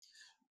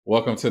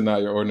Welcome to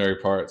Not Your Ordinary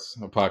Parts,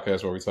 a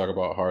podcast where we talk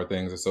about hard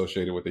things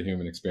associated with the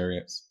human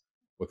experience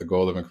with the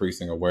goal of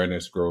increasing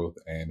awareness, growth,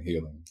 and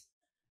healing.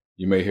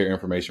 You may hear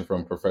information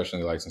from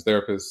professionally licensed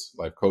therapists,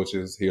 life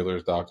coaches,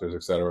 healers, doctors,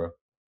 etc.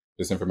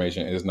 This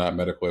information is not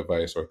medical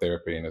advice or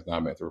therapy and is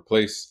not meant to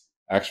replace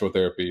actual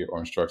therapy or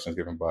instructions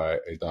given by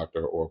a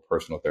doctor or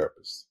personal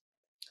therapist.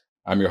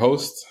 I'm your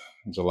host,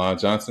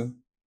 Jalon Johnson.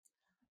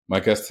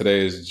 My guest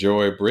today is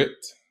Joy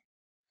Britt.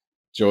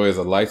 Joy is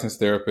a licensed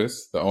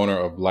therapist, the owner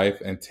of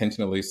Life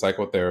Intentionally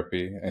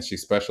Psychotherapy, and she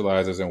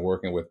specializes in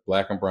working with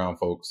Black and Brown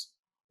folks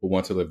who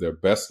want to live their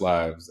best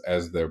lives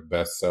as their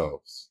best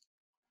selves.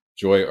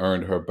 Joy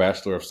earned her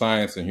Bachelor of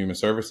Science in Human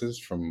Services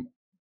from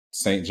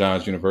St.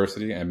 John's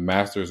University and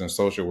Master's in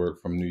Social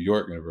Work from New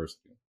York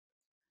University.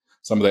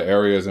 Some of the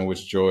areas in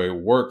which Joy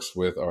works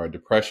with are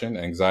depression,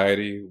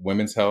 anxiety,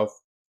 women's health,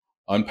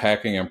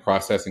 unpacking and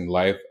processing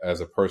life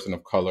as a person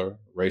of color,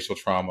 racial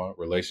trauma,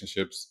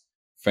 relationships,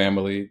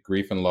 family,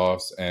 grief and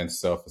loss, and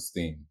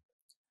self-esteem.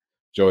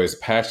 Joy is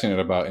passionate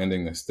about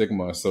ending the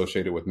stigma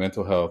associated with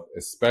mental health,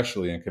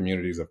 especially in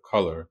communities of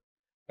color,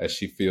 as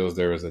she feels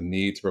there is a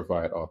need to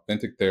provide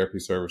authentic therapy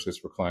services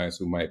for clients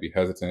who might be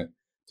hesitant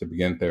to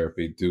begin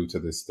therapy due to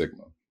this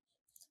stigma.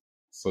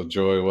 So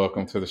Joy,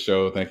 welcome to the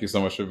show. Thank you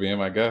so much for being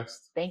my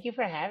guest. Thank you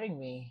for having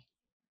me.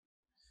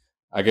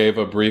 I gave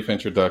a brief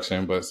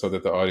introduction, but so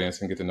that the audience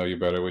can get to know you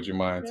better, would you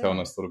mind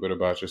telling us a little bit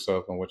about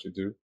yourself and what you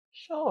do?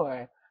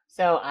 Sure.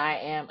 So I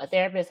am a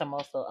therapist. I'm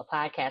also a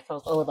podcast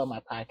host, although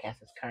my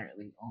podcast is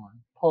currently on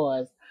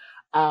pause.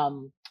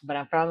 But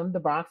I'm from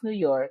the Bronx, New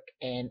York,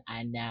 and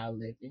I now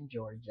live in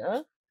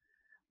Georgia.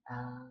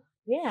 I'm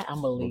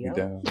a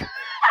Leo.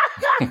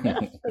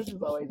 This is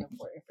always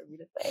important for me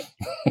to say.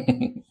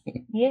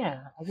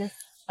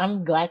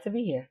 I'm glad to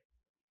be here.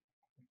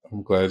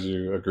 I'm glad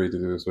you agreed to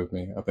do this with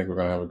me. I think we're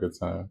going to have a good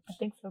time. I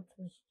think so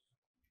too.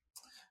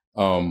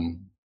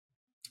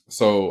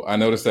 So I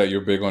noticed that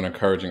you're big on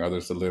encouraging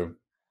others to live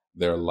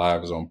their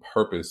lives on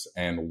purpose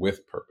and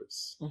with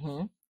purpose.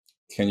 Mm-hmm.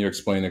 Can you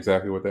explain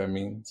exactly what that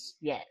means?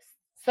 Yes.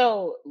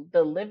 So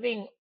the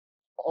living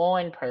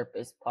on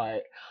purpose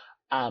part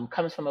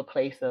comes from a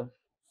place of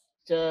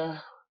the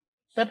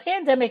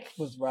pandemic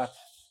was rough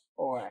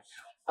for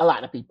a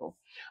lot of people.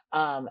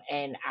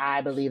 And I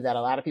believe that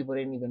a lot of people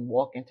didn't even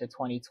walk into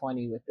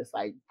 2020 with this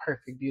like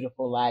perfect,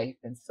 beautiful life.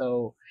 And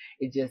so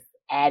it just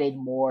added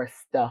more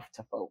stuff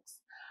to folks.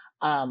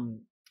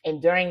 And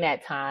during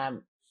that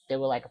time, there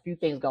were like a few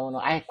things going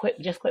on. I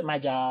just quit my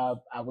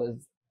job. I was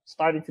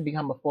starting to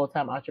become a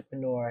full-time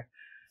entrepreneur.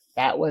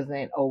 That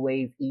wasn't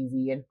always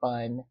easy and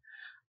fun.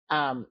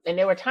 And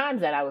there were times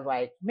that I was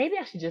like, maybe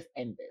I should just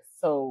end this.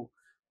 So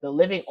the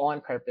living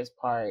on purpose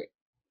part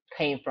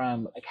came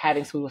from like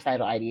having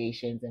suicidal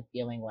ideations and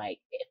feeling like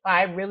if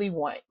I really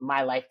want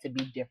my life to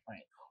be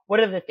different,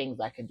 what are the things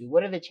I can do?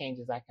 What are the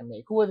changes I can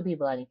make? Who are the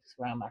people I need to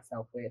surround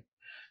myself with?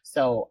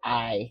 So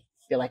I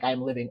feel like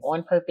I'm living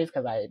on purpose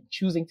because I'm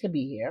choosing to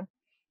be here.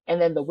 And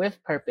then the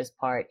with purpose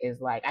part is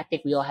like, I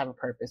think we all have a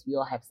purpose. We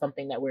all have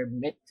something that we're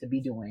meant to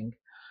be doing,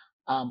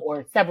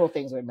 or several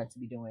things we're meant to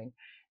be doing.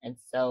 And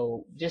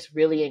so just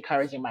really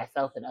encouraging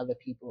myself and other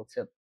people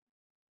to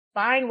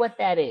find what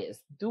that is.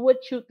 Do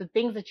the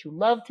things that you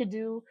love to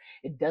do.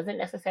 It doesn't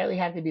necessarily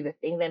have to be the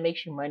thing that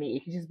makes you money.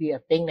 It can just be a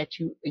thing that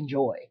you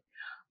enjoy.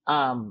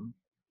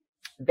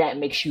 That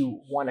makes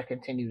you want to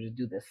continue to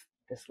do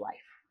this life.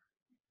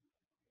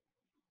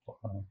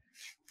 Wow.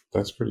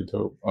 That's pretty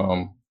dope.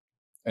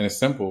 And it's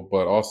simple,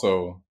 but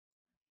also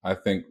I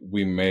think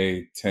we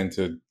may tend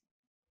to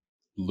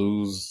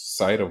lose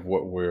sight of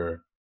what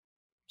we're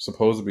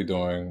supposed to be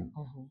doing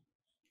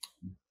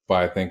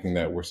by thinking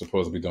that we're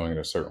supposed to be doing it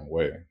a certain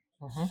way.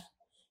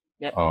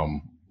 Yep.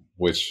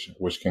 Which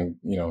can,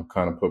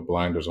 kind of put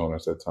blinders on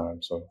us at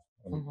times. So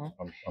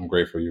I'm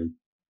grateful you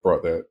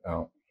brought that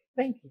out.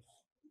 Thank you.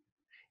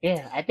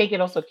 Yeah, I think it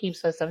also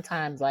keeps us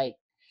sometimes like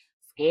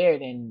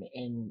scared and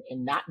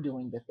not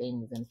doing the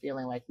things and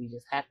feeling like we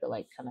just have to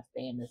like kind of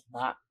stay in this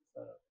box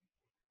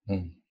of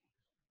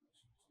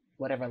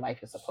whatever life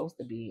is supposed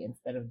to be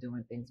instead of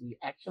doing things we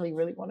actually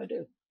really want to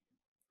do.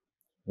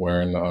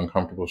 Wearing the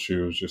uncomfortable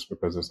shoes just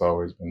because it's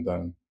always been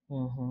done.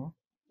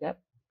 Yep,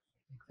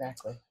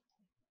 exactly.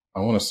 I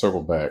want to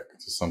circle back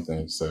to something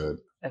you said,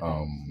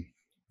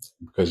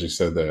 because you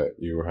said that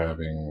you were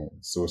having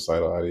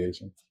suicidal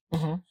ideation.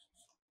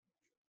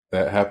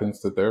 That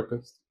happens to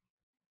therapists?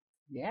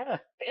 Yeah,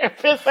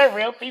 therapists are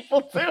real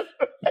people too.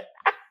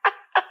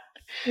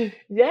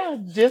 Yeah,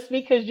 just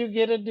because you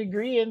get a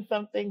degree in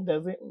something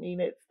doesn't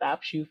mean it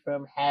stops you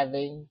from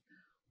having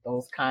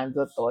those kinds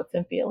of thoughts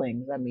and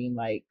feelings. I mean,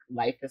 like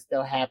life is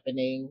still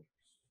happening,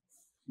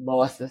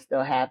 loss is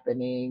still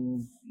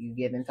happening, you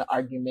get into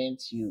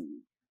arguments,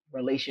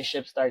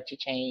 relationships start to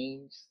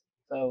change.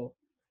 So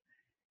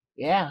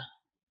yeah,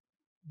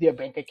 your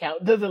bank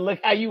account doesn't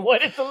look how you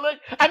want it to look.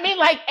 I mean,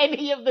 like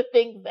any of the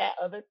things that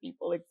other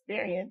people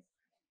experience.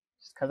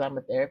 Just because I'm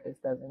a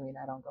therapist doesn't mean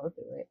I don't go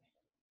through it.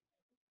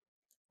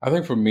 I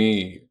think for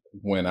me,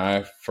 when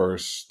I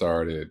first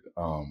started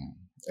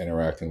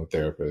interacting with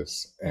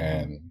therapists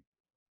and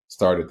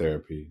started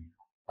therapy,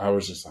 I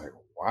was just like,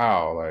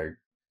 wow, like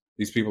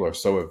these people are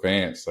so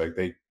advanced, like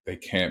they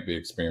can't be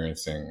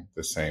experiencing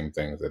the same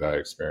things that I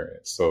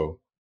experienced.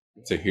 So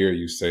to hear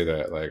you say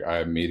that, like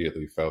I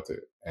immediately felt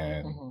it.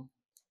 And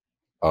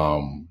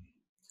um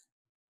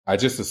I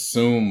just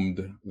assumed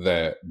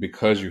that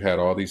because you had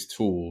all these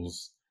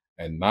tools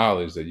and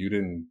knowledge that you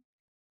didn't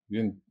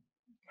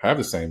have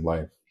the same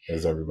life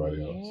as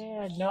everybody else.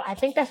 Yeah, no, I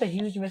think that's a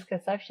huge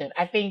misconception.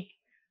 I think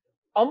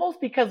almost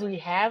because we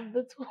have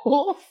the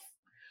tools,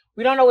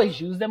 we don't always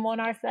use them on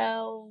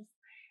ourselves.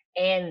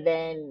 And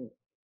then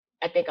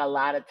I think a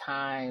lot of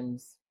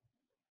times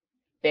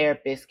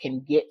therapists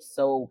can get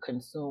so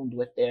consumed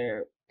with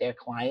their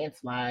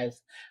clients'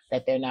 lives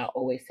that they're not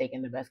always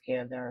taking the best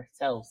care of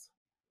themselves.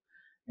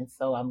 And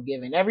so I'm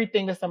giving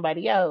everything to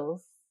somebody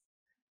else,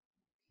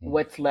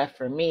 what's left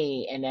for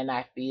me, and then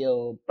I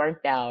feel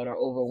burnt out or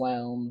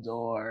overwhelmed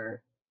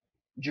or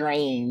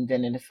drained,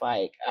 and then it's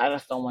like I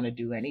just don't want to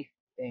do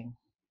anything.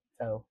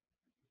 So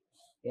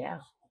yeah,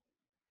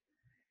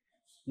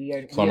 we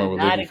are Plumber with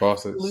not leaky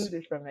faucets.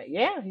 excluded from it.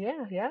 Yeah,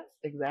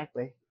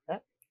 exactly.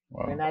 Yep.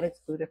 Wow. We're not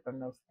excluded from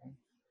those things.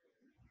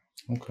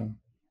 Okay.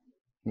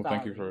 Well,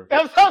 thank you for.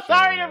 I'm so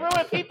sorry to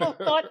ruin people's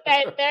thoughts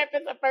that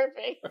therapists are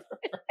perfect.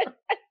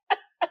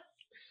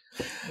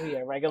 We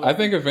are regular. I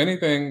think if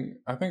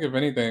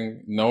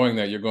anything, knowing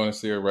that you're going to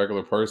see a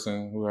regular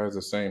person who has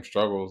the same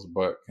struggles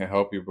but can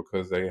help you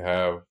because they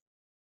have,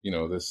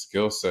 this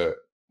skill set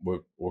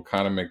will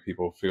kind of make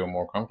people feel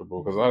more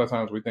comfortable. Because a lot of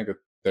times we think of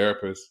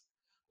therapists,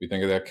 we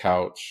think of that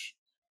couch,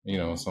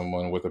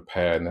 someone with a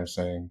pad, and they're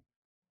saying,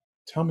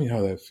 "Tell me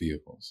how that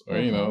feels," or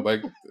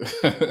like,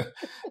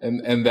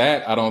 and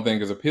that I don't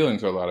think is appealing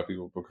to a lot of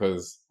people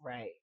because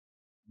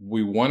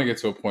we want to get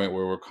to a point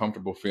where we're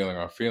comfortable feeling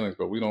our feelings,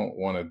 but we don't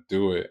want to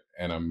do it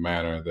in a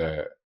manner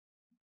that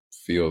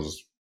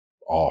feels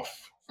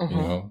off,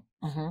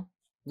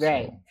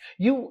 Right.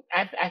 So.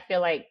 I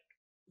feel like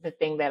the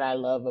thing that I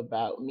love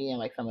about me and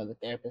like some of the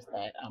therapists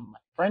that I'm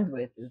friends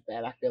with is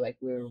that I feel like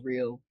we're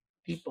real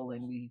people,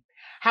 and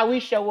how we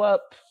show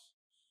up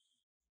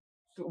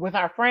with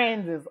our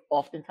friends is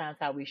oftentimes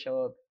how we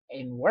show up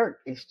in work.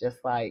 It's just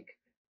like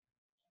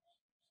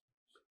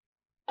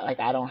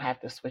I don't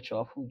have to switch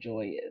off who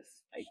Joy is.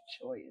 Like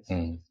Joy is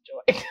just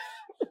Joy.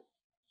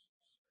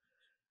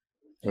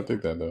 I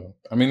think that though.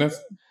 I mean,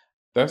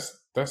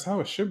 that's how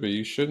it should be.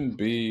 You shouldn't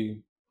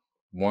be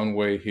one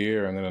way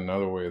here and then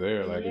another way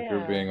there. Like if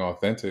you're being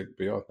authentic,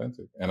 be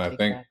authentic. And I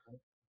think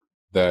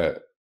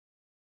that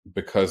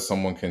because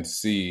someone can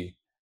see,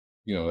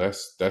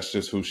 that's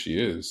just who she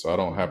is. So I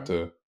don't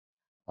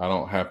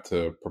have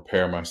to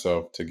prepare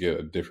myself to get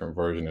a different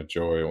version of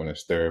Joy when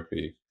it's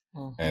therapy.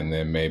 And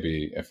then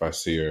maybe if I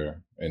see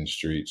her in the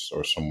streets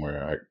or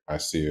somewhere, I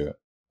see a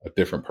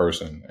different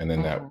person. And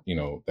then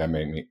that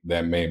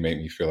may make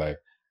me feel like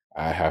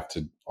I have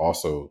to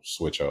also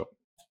switch up.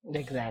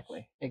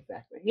 Exactly.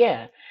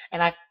 Yeah.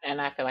 And I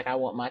feel like I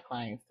want my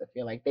clients to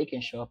feel like they can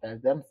show up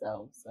as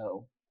themselves.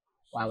 So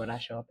why would I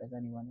show up as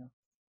anyone else?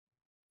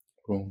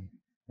 Boom.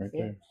 Right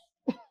there.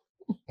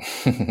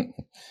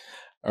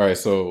 All right.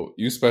 So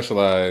you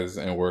specialize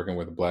in working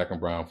with Black and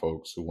brown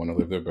folks who want to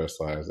live their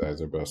best lives as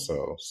their best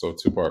selves. So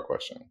 2-part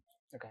question.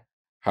 Okay.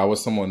 How would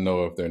someone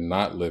know if they're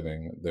not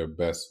living their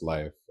best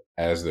life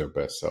as their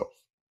best self?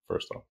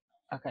 First off.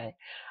 Okay.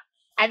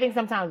 I think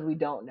sometimes we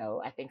don't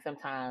know. I think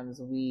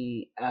sometimes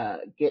we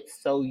get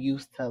so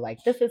used to like,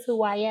 this is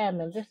who I am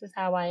and this is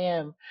how I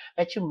am,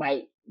 that you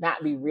might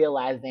not be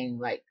realizing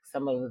like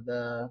some of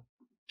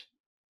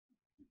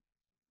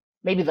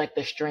maybe like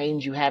the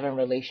strains you have in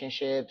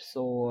relationships,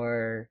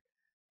 or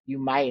you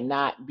might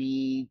not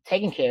be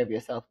taking care of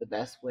yourself the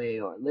best way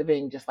or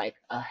living just like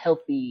a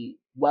healthy,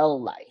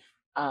 well life.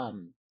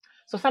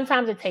 So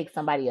sometimes it takes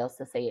somebody else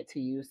to say it to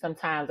you.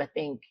 Sometimes I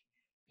think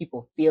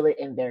people feel it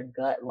in their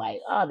gut, like,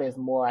 oh, there's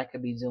more I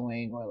could be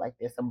doing, or like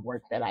there's some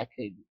work that I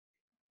could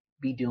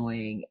be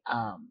doing.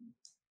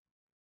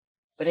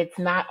 But it's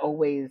not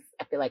always,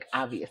 I feel like,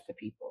 obvious to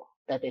people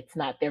that it's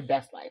not their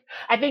best life.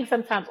 I think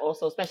sometimes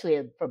also,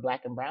 especially for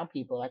Black and brown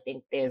people, I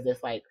think there's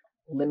this like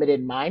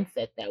limited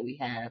mindset that we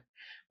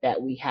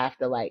have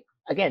to like,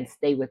 again,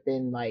 stay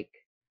within like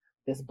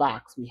this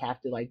box. We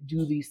have to like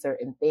do these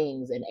certain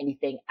things, and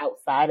anything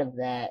outside of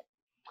that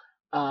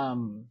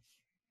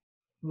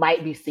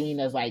might be seen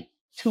as like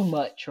too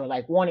much, or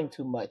like wanting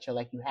too much, or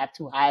like you have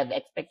too high of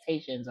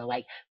expectations, or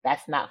like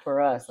that's not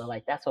for us, or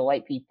like that's for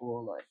white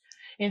people, or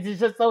and it's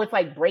just so it's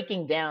like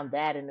breaking down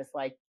that, and it's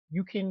like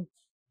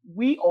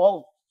we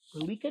all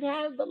really could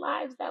have the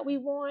lives that we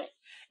want.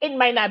 It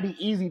might not be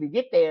easy to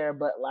get there,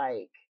 but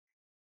like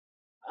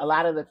a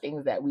lot of the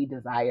things that we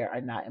desire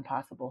are not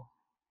impossible.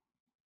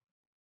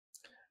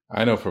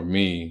 I know for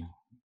me,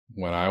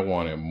 when I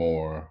wanted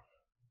more,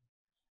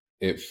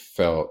 it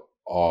felt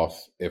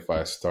off if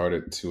I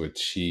started to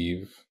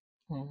achieve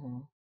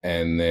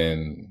and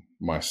then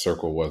my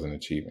circle wasn't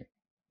achieving.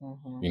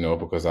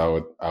 Because I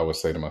would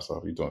say to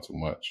myself, "You're doing too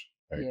much.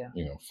 Like,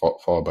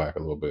 fall back a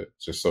little bit,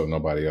 just so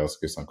nobody else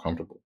gets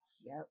uncomfortable."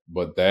 Yep.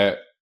 But that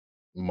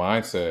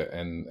mindset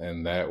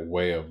and that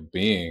way of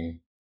being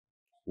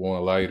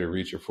won't allow you to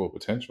reach your full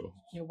potential.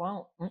 You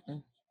won't.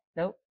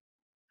 Nope.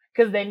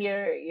 Because then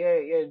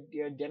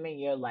you're dimming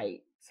your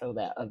light so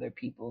that other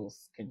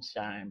people's can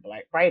shine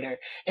brighter.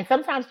 And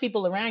sometimes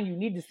people around you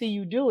need to see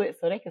you do it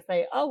so they can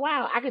say, "Oh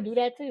wow, I can do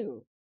that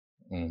too."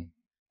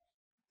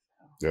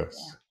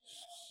 Yes.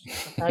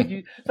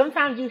 Yeah.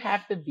 Sometimes you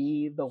have to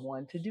be the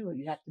one to do it.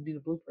 You have to be the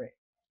blueprint.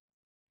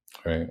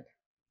 Right.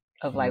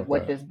 Of like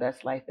what this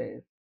best life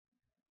is.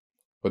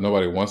 But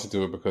nobody wants to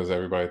do it because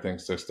everybody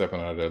thinks they're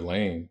stepping out of their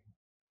lane.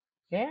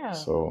 Yeah.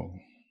 So,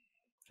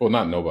 well,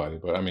 not nobody,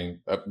 but I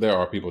mean, there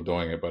are people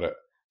doing it, but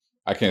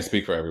I can't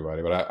speak for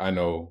everybody. But I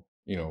know,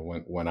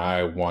 when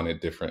I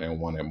wanted different and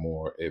wanted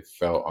more, it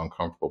felt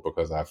uncomfortable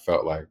because I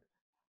felt like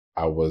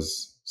I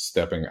was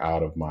stepping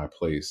out of my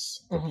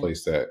place, the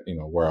place that,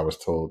 where I was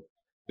told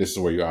this is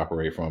where you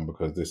operate from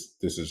because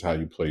this is how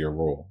you play your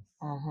role.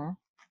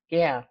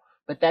 Yeah.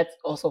 But that's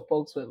also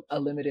folks with a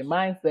limited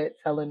mindset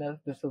telling us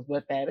this is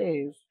what that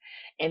is.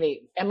 And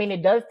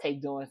it does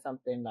take doing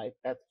something like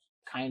that's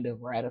kind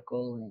of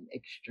radical and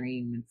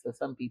extreme. And so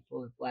some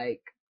people it's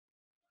like,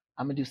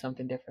 I'm gonna do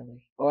something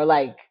differently. Or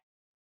like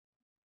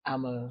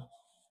I'm gonna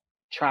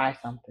try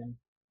something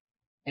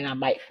and I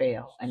might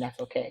fail and that's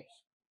okay.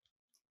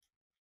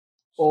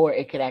 Or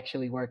it could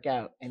actually work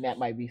out and that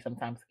might be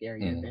sometimes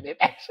scarier than it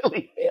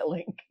actually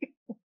failing.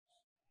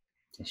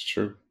 That's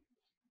true.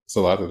 It's a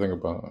lot to think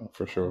about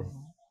for sure.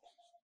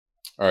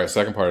 All right,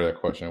 second part of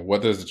that question.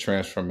 What does the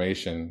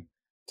transformation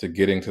to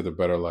getting to the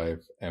better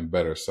life and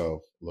better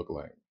self look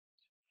like?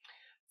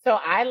 So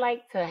I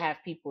like to have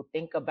people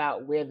think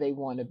about where they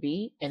want to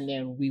be and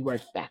then we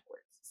work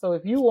backwards. So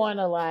if you want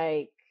to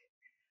like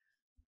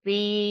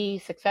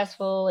be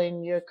successful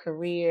in your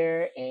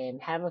career and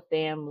have a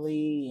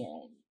family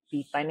and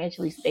be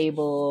financially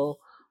stable,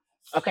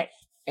 okay,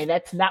 and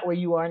that's not where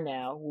you are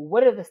now,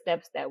 what are the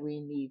steps that we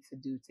need to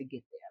do to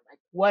get there? Like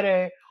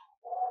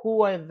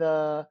who are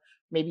the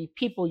maybe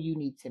people you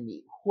need to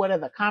meet? What are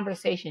the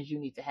conversations you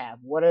need to have?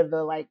 What are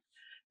the like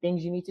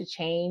things you need to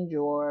change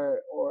or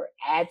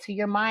add to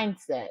your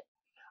mindset?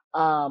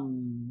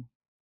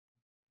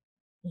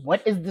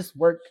 What is this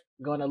work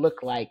going to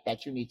look like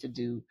that you need to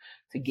do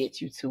to get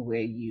you to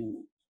where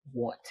you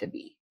want to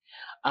be?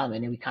 And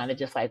then we kind of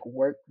just like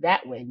work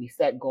that way. We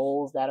set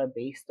goals that are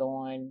based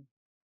on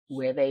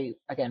where they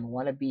again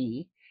want to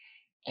be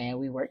and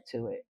we work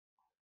to it.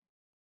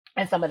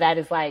 And some of that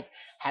is like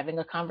having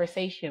a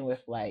conversation with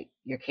like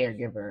your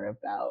caregiver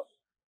about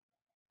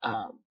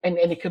and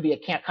it could be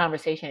a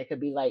conversation. It could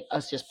be like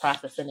us just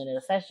processing it in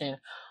a session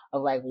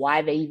of like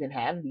why they even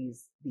have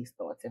these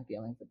thoughts and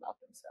feelings about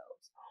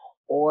themselves,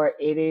 or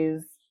it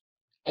is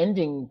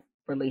ending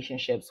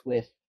relationships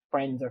with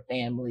friends or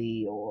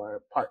family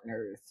or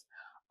partners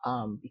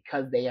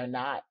because they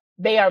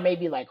are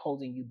maybe like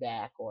holding you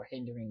back or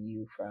hindering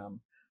you from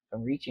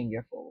reaching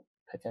your full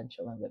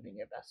potential and living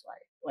your best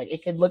life. Like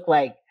it could look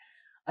like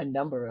a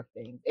number of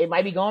things. It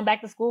might be going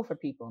back to school for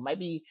people. It might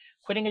be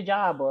quitting a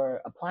job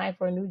or applying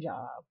for a new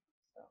job.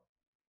 So,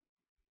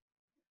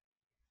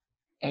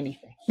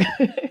 anything.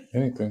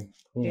 Anything.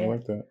 Cool, Yeah. I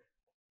like that.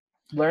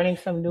 Learning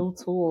some new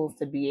tools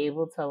to be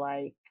able to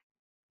like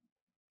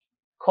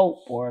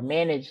cope or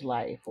manage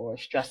life or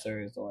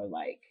stressors or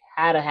like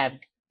how to have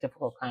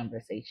difficult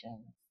conversations.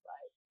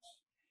 Like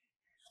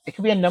it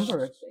could be a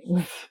number of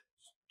things.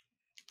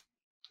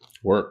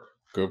 Work.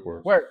 Good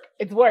work. Work.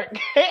 It's work.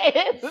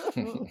 It's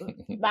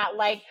not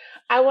like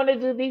I want to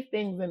do these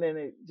things and then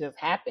it just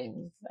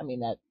happens. I mean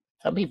that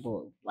some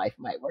people's life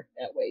might work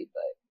that way,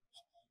 but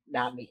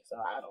not me. So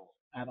I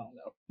don't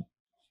know.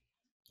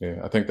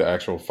 Yeah, I think the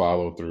actual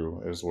follow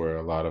through is where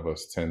a lot of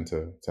us tend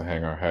to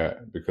hang our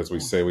hat because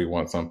we say we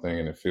want something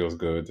and it feels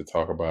good to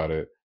talk about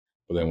it,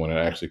 but then when it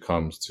actually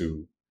comes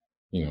to,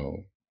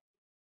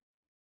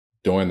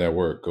 doing that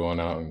work,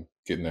 going out and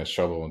getting that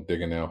shovel and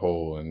digging that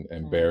hole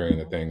and burying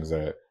the things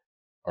that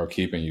are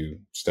keeping you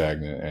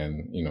stagnant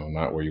and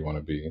not where you want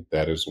to be,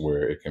 that is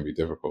where it can be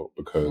difficult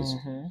because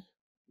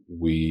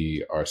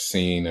we are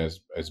seen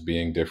as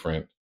being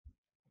different.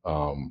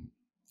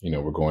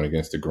 We're going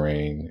against the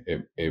grain.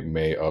 It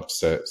may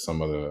upset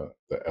some of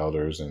the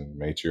elders and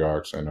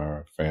matriarchs in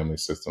our family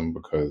system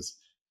because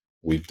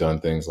we've done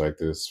things like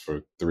this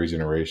for 3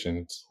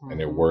 generations and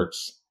it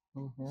works.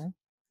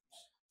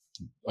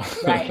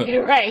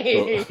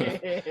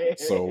 Right.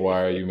 So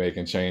why are you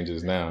making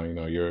changes now?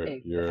 You're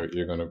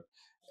gonna,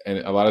 and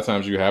a lot of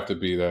times you have to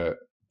be that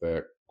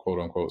quote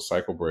unquote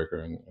cycle breaker,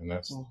 and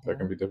that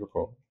can be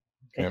difficult.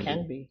 It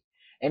can be,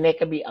 and there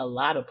can be a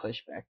lot of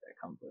pushback that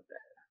comes with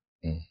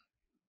that. Yeah.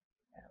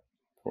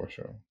 For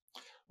sure.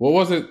 What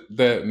was it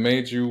that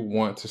made you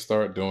want to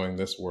start doing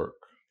this work?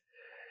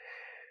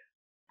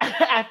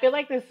 I feel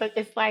like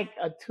it's like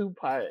a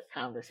 2-part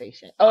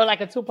conversation or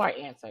like a 2-part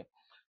answer.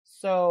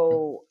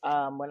 So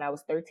when I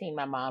was 13,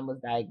 my mom was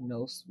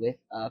diagnosed with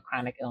a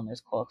chronic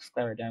illness called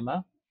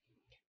scleroderma.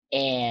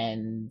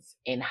 And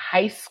in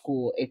high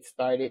school, it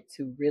started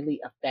to really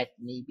affect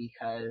me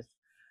because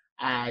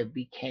I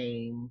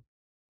became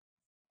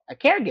a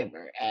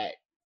caregiver at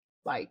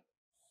like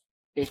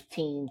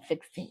 15,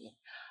 16.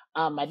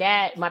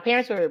 My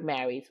parents were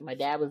married, so my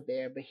dad was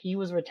there, but he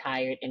was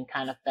retired and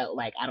kind of felt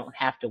like I don't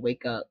have to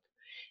wake up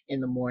in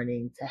the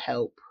morning to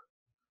help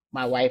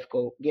my wife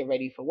go get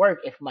ready for work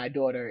if my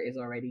daughter is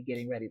already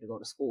getting ready to go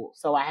to school.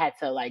 So I had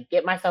to like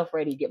get myself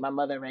ready, get my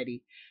mother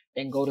ready,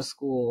 then go to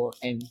school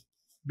and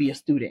be a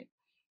student.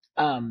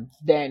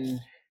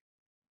 Then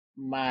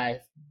my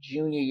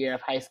junior year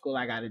of high school,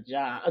 I got a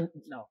job.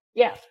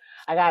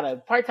 I got a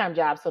part-time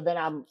job. So then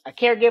I'm a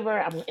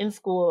caregiver. I'm in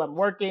school. I'm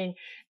working.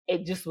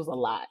 It just was a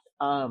lot.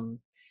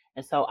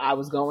 And so I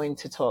was going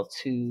to talk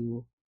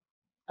to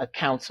a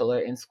counselor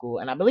in school,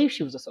 and I believe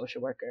she was a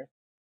social worker.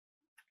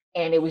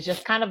 And it was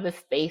just kind of the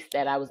space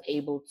that I was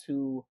able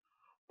to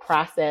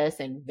process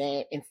and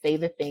vent and say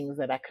the things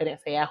that I couldn't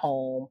say at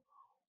home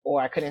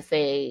or I couldn't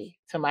say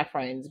to my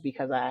friends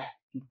because I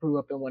grew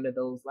up in one of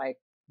those like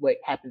what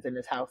happens in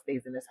this house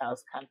stays in this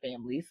house kind of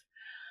families.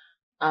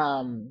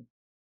 Um,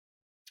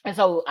 and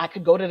so I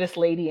could go to this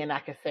lady and I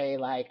could say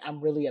like,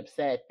 I'm really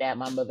upset that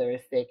my mother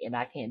is sick and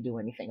I can't do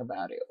anything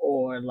about it,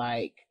 or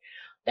like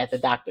that the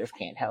doctors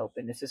can't help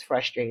and this is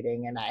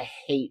frustrating and I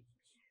hate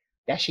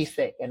that she's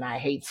sick and I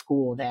hate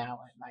school now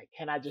and like,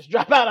 can I just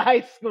drop out of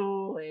high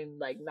school and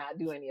like not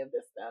do any of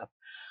this stuff?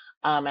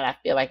 And I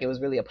feel like it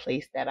was really a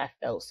place that I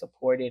felt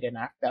supported and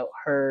I felt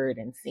heard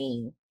and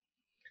seen.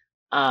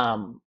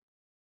 Um,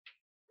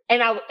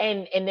 and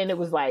then it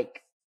was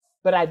like,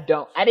 but I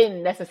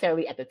didn't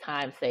necessarily at the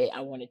time say I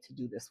wanted to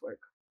do this work.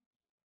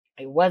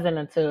 It wasn't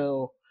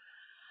until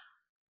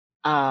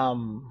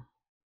um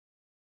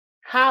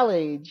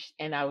college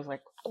and I was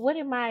like, what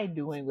am I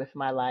doing with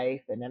my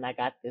life? And then I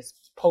got this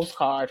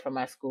postcard from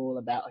my school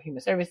about a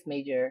human service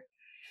major.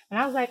 And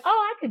I was like,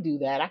 oh, I could do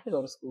that. I could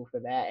go to school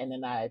for that. And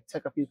then I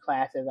took a few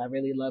classes. I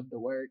really loved the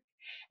work.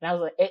 And I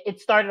was like,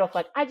 it started off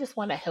like, I just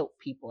want to help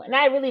people. And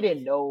I really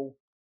didn't know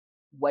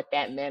what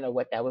that meant or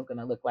what that was going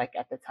to look like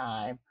at the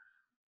time.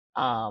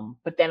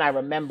 But then I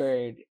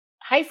remembered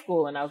high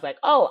school and I was like,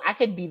 oh, I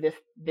could be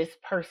this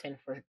person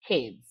for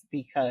kids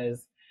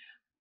because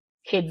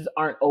kids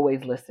aren't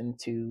always listened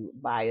to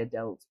by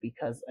adults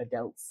because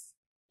adults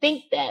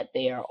think that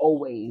they are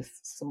always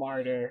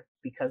smarter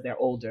because they're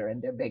older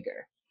and they're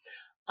bigger.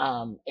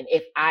 And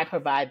if I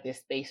provide this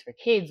space for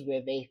kids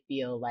where they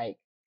feel like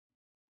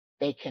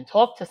they can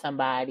talk to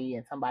somebody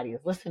and somebody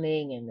is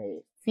listening and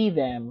they see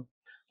them,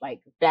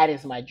 like that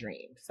is my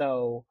dream.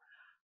 So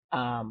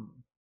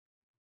um,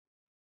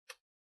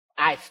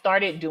 I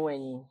started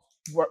doing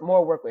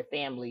more work with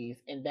families,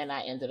 and then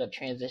I ended up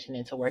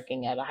transitioning to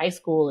working at a high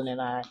school, and then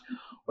I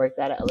worked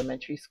at an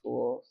elementary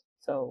school.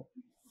 So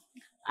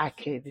I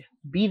could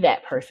be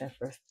that person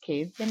for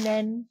kids. And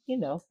then,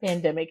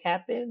 pandemic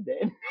happened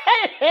and,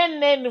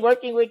 and then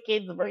working with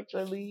kids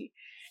virtually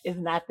is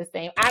not the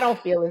same. I don't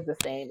feel it's the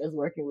same as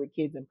working with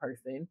kids in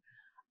person.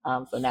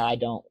 So now I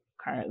don't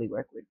currently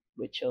work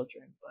with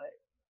children,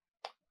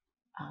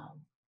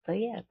 but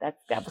yeah,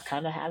 that was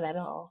kind of how that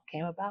all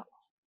came about.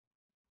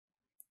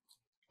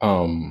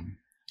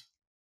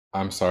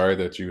 I'm sorry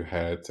that you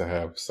had to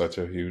have such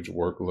a huge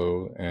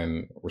workload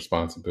and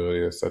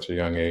responsibility at such a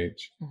young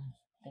age.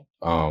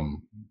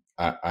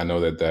 I know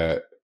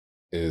that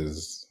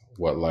is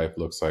what life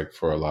looks like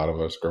for a lot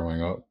of us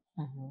growing up.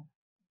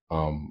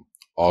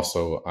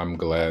 Also, I'm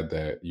glad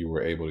that you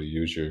were able to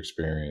use your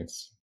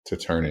experience to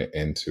turn it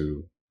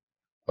into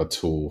a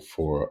tool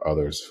for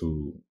others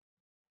who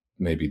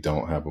maybe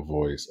don't have a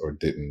voice or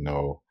didn't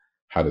know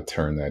how to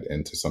turn that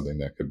into something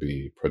that could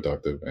be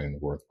productive and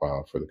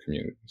worthwhile for the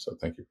community. So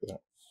thank you for that.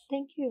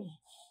 Thank you.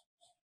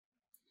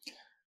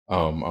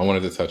 I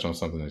wanted to touch on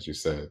something that you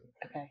said.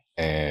 Okay.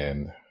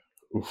 And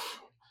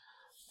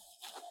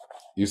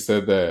you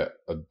said that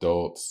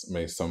adults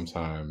may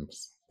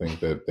sometimes think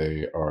that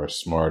they are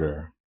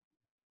smarter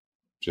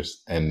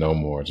and know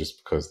more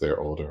just because they're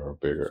older or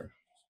bigger.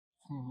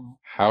 Mm-hmm.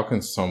 How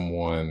can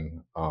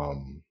someone,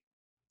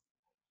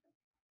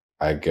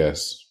 I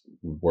guess,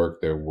 work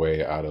their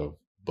way out of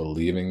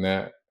believing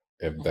that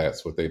if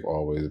that's what they've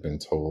always been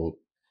told,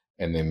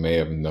 and they may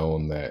have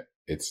known that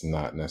it's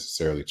not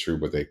necessarily true,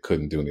 but they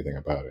couldn't do anything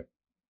about it?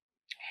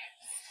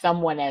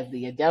 Someone as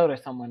the adult or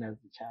someone as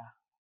the child?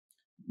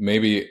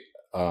 Maybe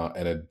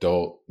an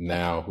adult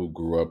now who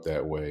grew up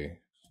that way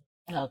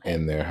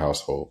in their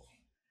household.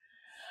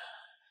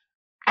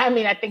 I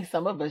mean, I think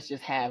some of us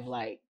just have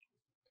like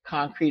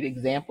concrete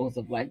examples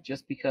of like,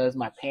 just because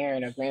my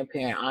parent or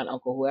grandparent, aunt,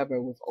 uncle,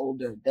 whoever was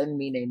older doesn't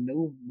mean they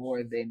knew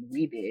more than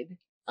we did.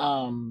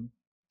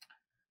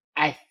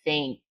 I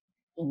think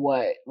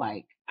what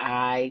like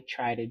I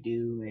try to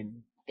do,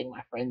 and I think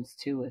my friends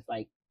too, is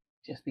like,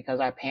 just because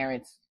our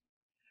parents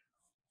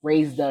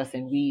raised us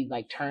and we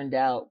like turned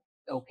out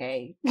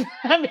okay,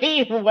 I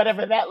mean,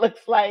 whatever that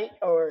looks like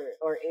or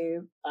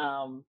is,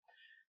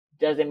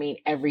 doesn't mean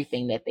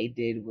everything that they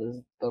did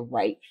was the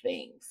right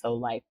thing. So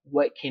like,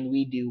 what can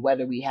we do,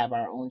 whether we have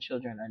our own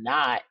children or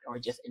not, or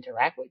just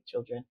interact with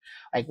children?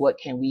 Like, what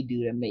can we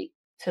do to make,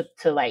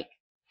 to like,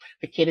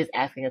 the kid is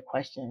asking a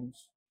question,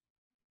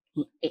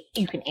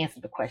 you can answer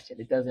the question.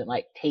 It doesn't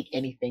like take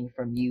anything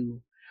from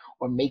you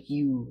or make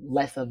you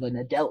less of an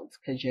adult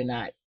because you're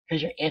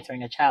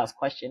answering a child's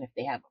question if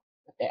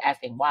they're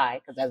asking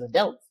why. Because as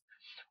adults,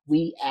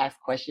 we ask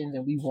questions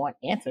and we want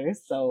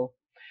answers. So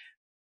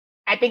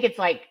I think it's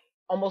like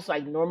almost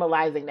like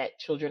normalizing that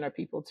children are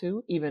people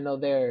too, even though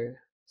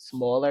they're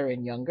smaller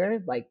and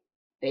younger. Like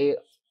they're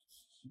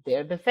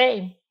the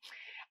same,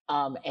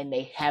 and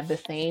they have the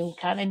same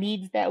kind of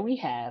needs that we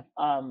have.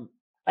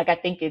 Like I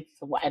think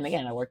and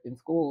again, I worked in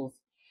schools.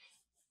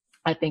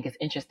 I think it's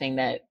interesting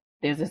that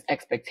there's this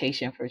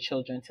expectation for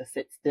children to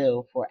sit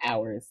still for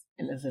hours,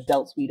 and as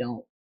adults, we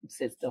don't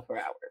sit still for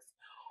hours.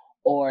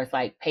 Or it's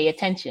like pay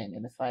attention,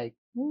 and it's like,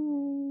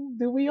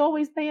 do we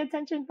always pay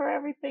attention for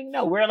everything?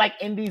 No, we're like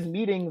in these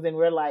meetings and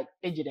we're like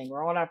fidgeting,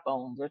 we're on our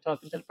phones, we're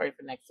talking to the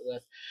person next to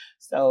us.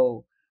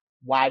 So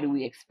why do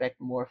we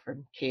expect more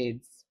from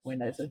kids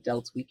when as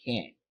adults we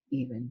can't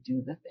even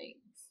do the things?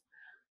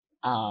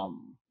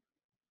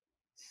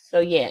 So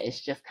yeah,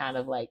 it's just kind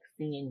of like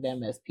seeing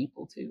them as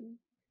people too,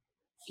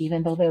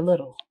 even though they're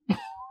little.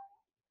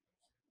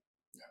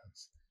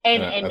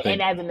 And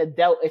as an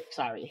adult,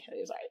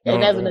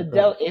 and as an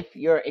adult, if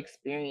your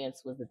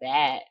experience was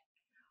that,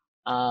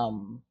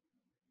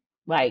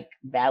 like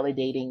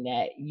validating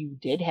that you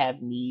did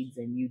have needs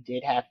and you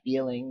did have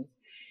feelings,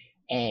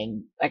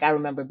 and like I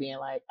remember being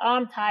like, "Oh,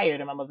 I'm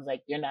tired," and my mother was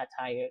like, "You're not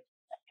tired."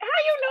 How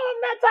you know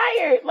I'm not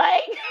tired?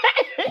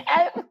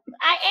 Like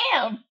I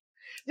am.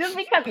 Just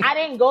because I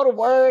didn't go to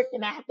work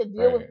and I have to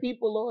deal with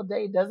people all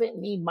day doesn't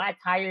mean my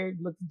tired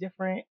looks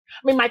different.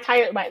 I mean, my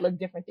tired might look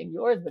different than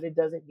yours, but it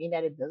doesn't mean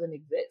that it doesn't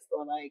exist.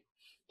 Or like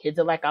kids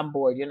are like, I'm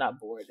bored. You're not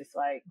bored. It's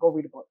like, go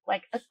read a book.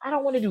 Like, I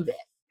don't want to do that.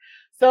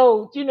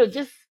 So,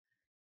 just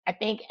I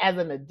think as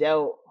an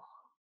adult,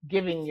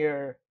 giving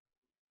your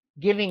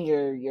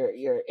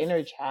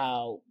inner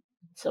child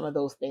some of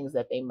those things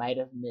that they might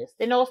have missed.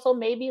 And also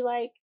maybe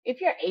like if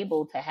you're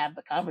able to have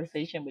the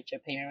conversation with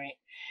your parent,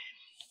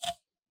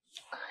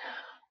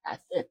 I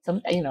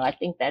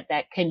think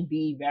that can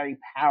be very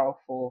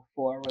powerful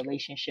for a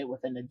relationship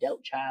with an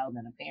adult child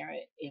and a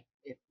parent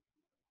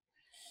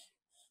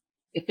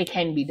if it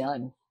can be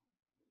done.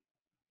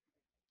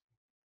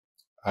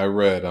 I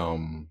read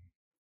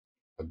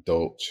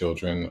Adult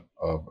Children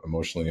of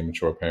Emotionally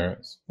Immature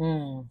Parents.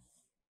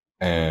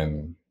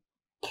 And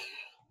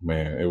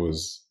man, it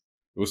was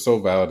so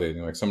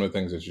validating. Like some of the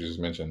things that you just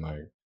mentioned,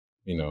 like,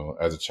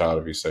 as a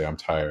child, if you say I'm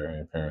tired and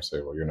your parents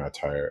say, well, you're not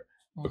tired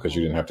because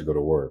you didn't have to go to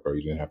work or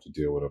you didn't have to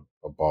deal with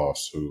a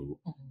boss who,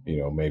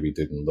 maybe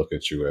didn't look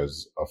at you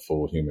as a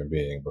full human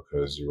being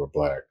because you were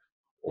Black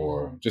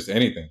or just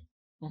anything.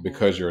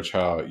 Because you're a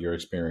child, your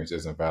experience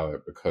isn't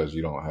valid because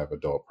you don't have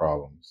adult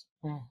problems.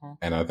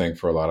 And I think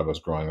for a lot of us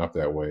growing up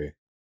that way,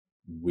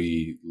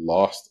 we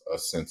lost a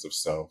sense of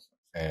self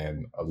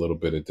and a little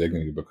bit of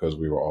dignity because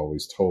we were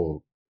always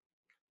told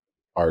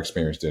our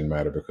experience didn't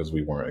matter because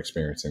we weren't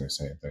experiencing the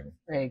same thing.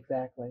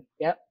 Exactly.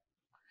 Yep.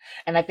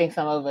 And I think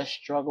some of us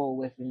struggle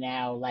with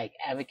now, like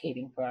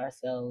advocating for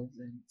ourselves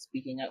and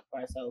speaking up for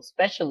ourselves,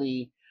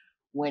 especially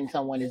when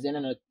someone is in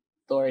an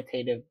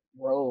authoritative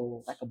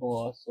role, like a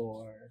boss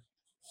or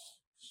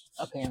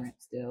a parent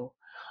still,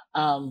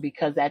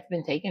 because that's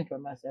been taken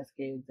from us as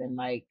kids. And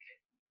like,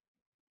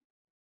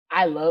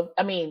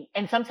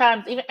 and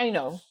sometimes even,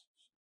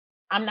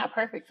 I'm not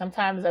perfect.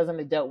 Sometimes as an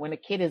adult, when a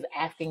kid is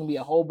asking me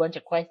a whole bunch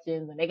of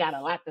questions and they got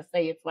a lot to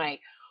say, it's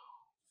like,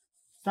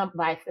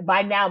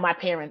 by now my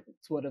parents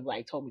would have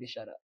like told me to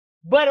shut up.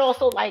 But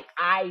also like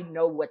I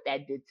know what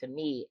that did to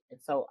me, and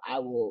so I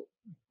will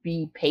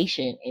be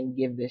patient and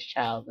give this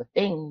child the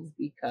things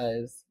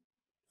because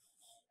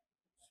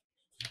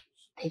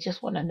they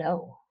just want to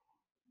know.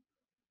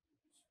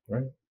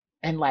 Right.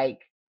 And like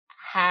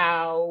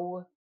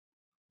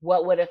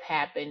what would have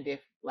happened if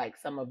like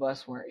some of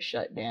us weren't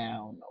shut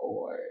down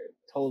or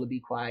told to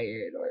be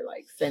quiet or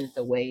like sent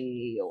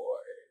away or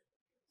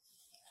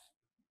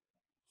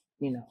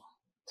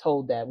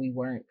told that we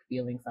weren't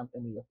feeling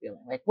something we were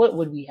feeling. Like, what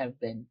would we have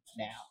been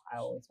now? I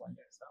always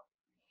wonder. So,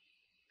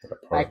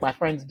 like, my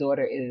friend's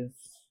daughter is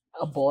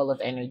a ball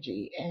of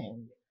energy,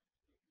 and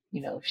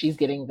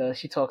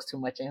she talks too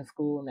much in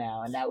school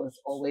now, and that was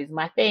always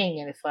my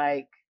thing. And it's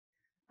like,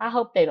 I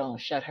hope they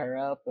don't shut her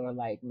up or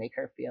like make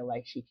her feel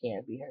like she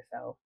can't be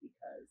herself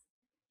because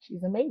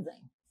she's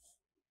amazing.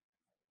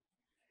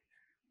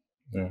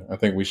 Yeah, I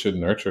think we should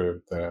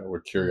nurture that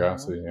with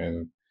curiosity,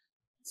 and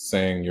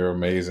saying you're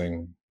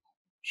amazing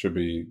should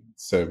be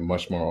said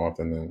much more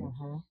often than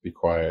be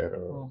quiet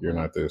or you're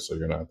not this or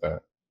you're not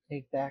that.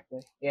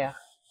 Exactly. Yeah.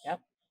 Yep.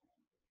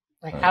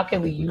 Like, how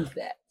can we use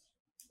that?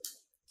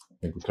 I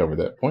think we covered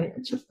that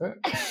point. Just that.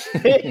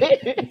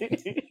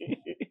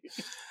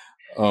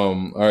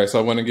 All right. So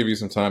I want to give you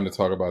some time to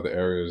talk about the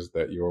areas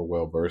that you're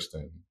well versed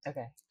in.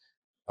 Okay.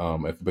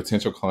 If a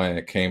potential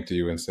client came to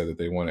you and said that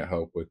they wanted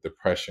help with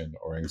depression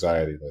or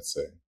anxiety, let's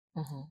say,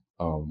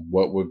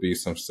 what would be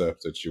some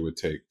steps that you would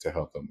take to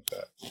help them with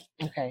that?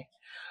 Okay.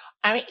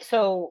 I mean,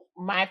 so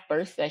my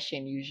first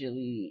session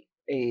usually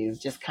is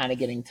just kind of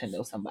getting to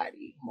know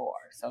somebody more.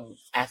 So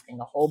asking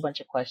a whole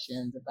bunch of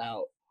questions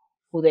about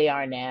who they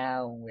are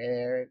now,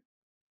 where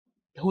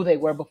who they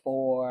were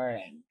before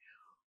and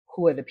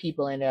who are the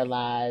people in their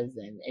lives,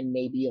 and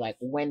maybe like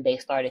when they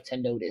started to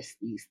notice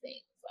these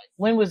things. Like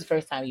when was the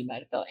first time you might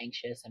have felt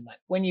anxious, and like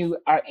when you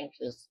are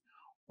anxious,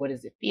 what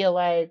does it feel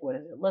like? What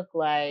does it look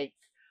like?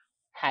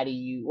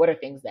 What are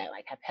things that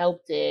like have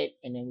helped it?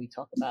 And then we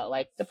talk about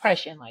like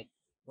depression, like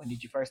when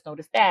did you first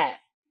notice that?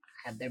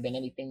 Have there been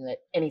any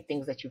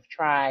things that you've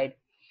tried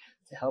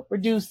to help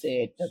reduce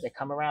it? Does it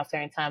come around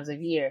certain times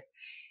of year?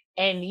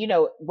 And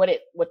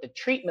what the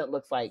treatment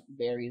looks like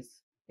varies,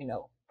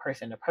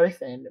 person to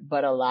person,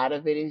 but a lot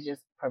of it is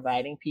just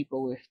providing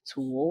people with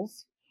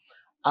tools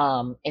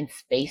and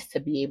space to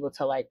be able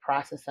to like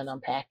process and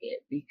unpack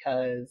it,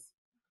 because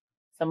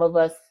some of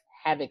us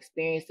have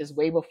experienced this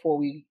way before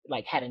we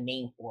like had a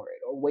name for it,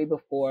 or way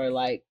before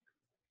like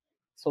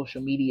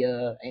social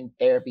media and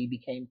therapy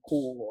became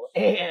cool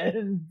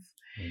and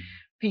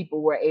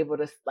people were able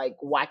to like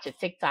watch a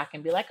TikTok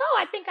and be like, oh,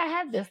 I think I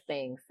have this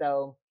thing.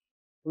 So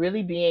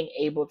really being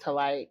able to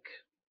like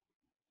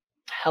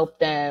help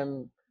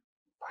them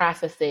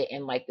process it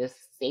in like this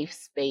safe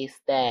space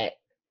that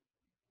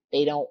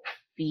they don't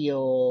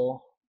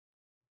feel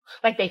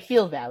like, they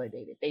feel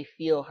validated, they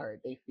feel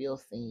heard, they feel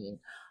seen,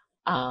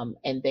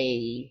 and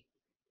they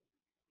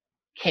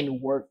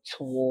can work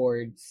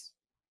towards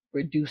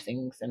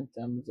reducing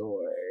symptoms,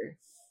 or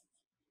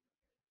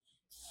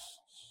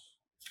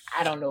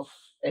I don't know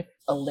if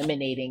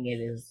eliminating it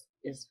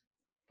is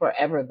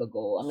forever the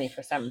goal. I mean,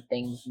 for some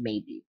things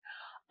maybe,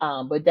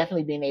 but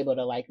definitely being able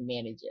to like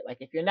manage it. Like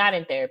if you're not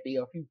in therapy,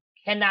 or if you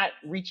cannot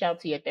reach out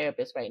to your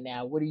therapist right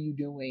now, what are you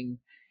doing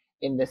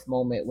in this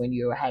moment when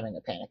you're having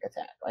a panic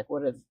attack? Like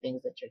what are the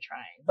things that you're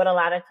trying? But a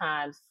lot of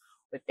times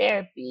with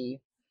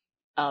therapy,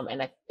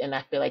 and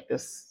I feel like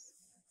this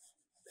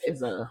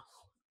is a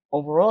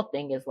overall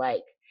thing, is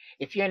like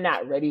if you're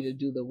not ready to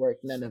do the work,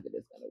 none of it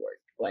is going to work.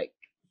 Like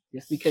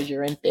just because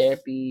you're in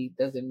therapy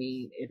doesn't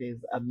mean it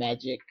is a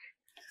magic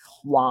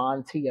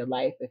wand to your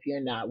life if you're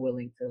not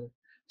willing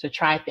to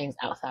try things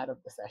outside of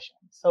the session.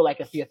 So like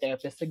if your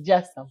therapist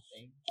suggests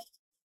something,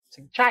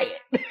 to try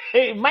it.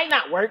 It might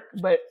not work,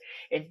 but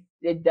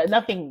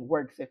nothing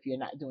works if you're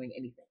not doing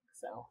anything.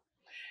 So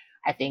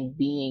I think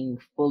being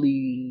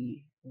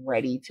fully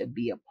ready to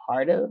be a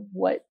part of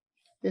what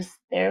this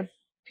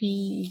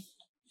therapy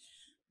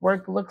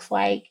work looks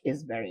like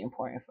is very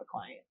important for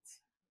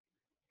clients,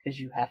 because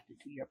you have to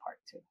do your part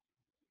too.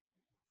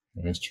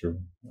 It's true.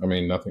 I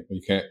mean, nothing.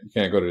 You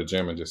can't go to the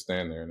gym and just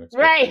stand there and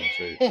expect Right.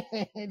 to be in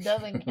shape. It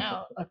doesn't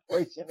count,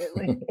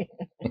 unfortunately.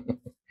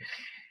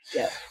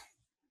 Yeah.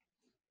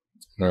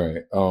 All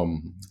right.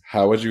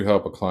 How would you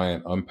help a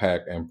client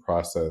unpack and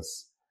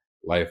process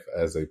life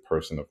as a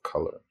person of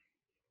color?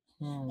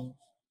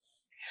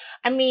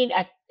 I mean,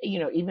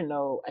 even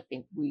though I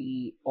think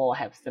we all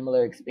have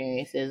similar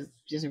experiences,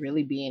 just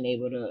really being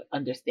able to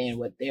understand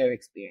what their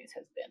experience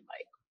has been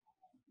like.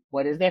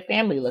 What does their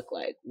family look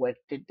like? What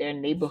did their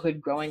neighborhood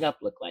growing up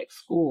look like?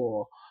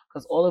 School?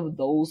 Because all of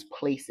those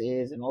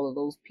places and all of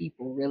those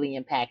people really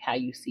impact how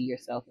you see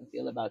yourself and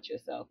feel about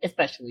yourself,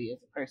 especially as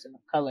a person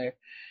of color.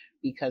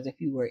 Because if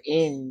you were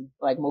in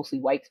like mostly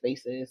white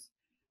spaces,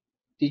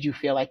 did you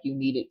feel like you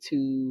needed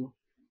to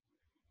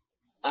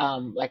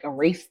like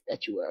erase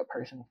that you were a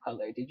person of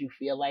color? Did you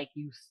feel like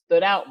you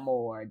stood out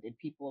more? Did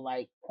people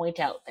like point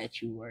out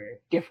that you were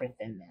different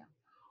than them?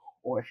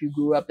 Or if you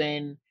grew up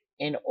in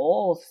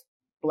all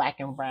black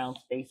and brown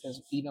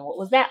spaces, even what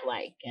was that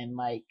like? And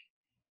like,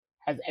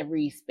 has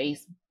every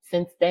space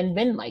since then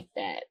been like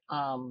that?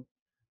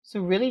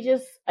 So really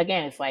just,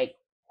 again, it's like,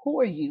 who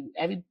are you?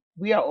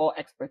 We are all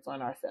experts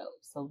on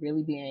ourselves. So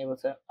really being able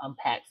to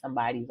unpack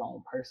somebody's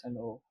own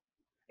personal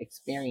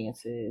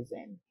experiences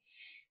and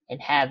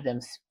have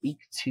them speak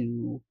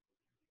to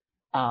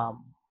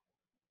um,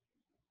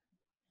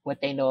 what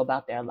they know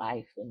about their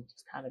life, and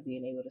just kind of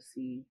being able to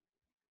see,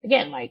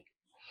 again, like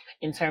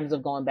in terms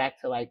of going back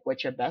to like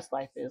what your best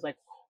life is, like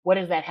what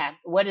does that have,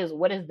 what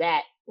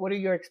are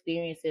your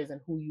experiences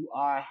and who you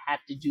are have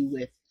to do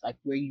with like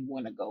where you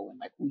want to go, and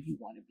like who you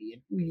want to be,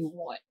 and who you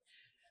want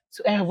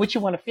to, and what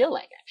you want to feel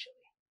like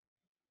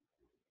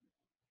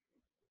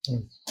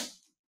actually.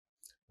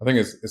 I think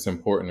it's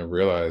important to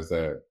realize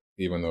that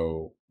even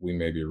though we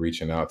may be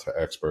reaching out to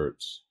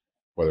experts,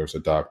 whether it's a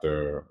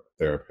doctor,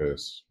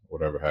 therapist,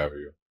 whatever have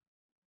you,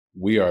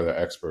 we are the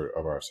expert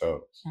of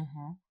ourselves.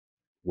 Mm-hmm.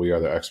 We are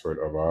the expert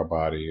of our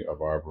body,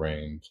 of our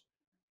brains.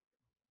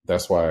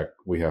 That's why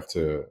we have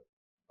to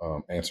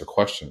answer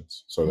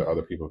questions so that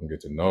other people can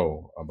get to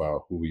know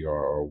about who we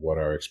are or what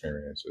our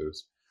experience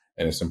is.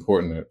 And it's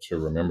important to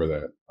remember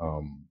that,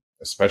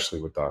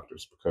 especially with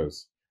doctors,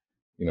 because,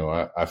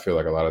 I feel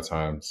like a lot of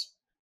times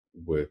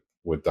with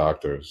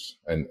doctors,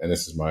 and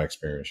this is my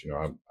experience,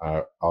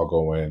 I'll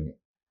go in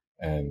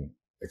and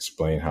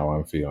explain how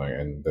I'm feeling,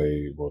 and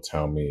they will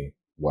tell me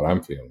what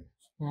I'm feeling.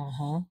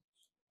 Mm-hmm.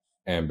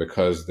 And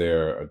because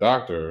they're a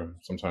doctor,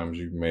 sometimes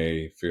you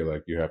may feel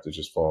like you have to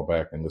just fall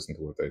back and listen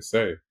to what they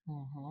say,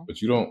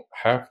 but you don't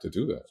have to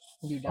do that.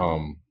 You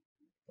don't.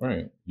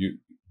 Right.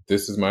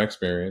 This is my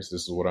experience.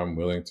 This is what I'm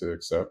willing to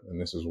accept, and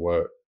this is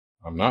what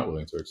I'm not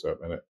willing to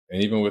accept. And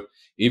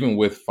even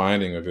with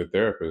finding a good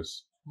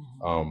therapist,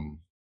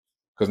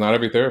 because not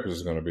every therapist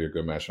is going to be a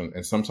good match.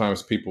 And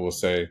sometimes people will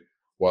say,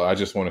 well, I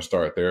just want to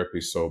start therapy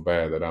so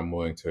bad that I'm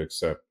willing to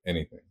accept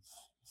anything.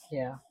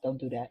 Yeah, don't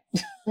do that.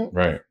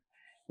 Right.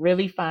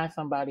 Really find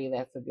somebody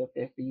that's a good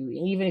fit for you.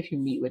 And even if you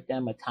meet with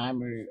them a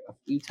time or a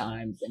few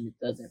times and it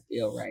doesn't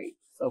feel right,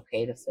 it's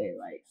okay to say,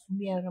 like,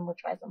 yeah, I'm going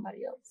to try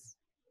somebody else.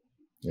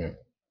 Yeah,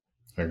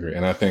 I agree.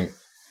 And I think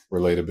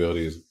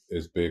relatability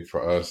is big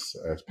for us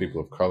as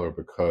people of color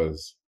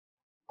because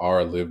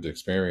our lived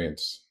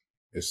experience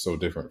is so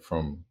different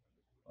from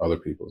other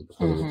people's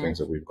because of the things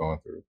that we've gone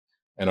through.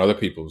 And other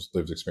people's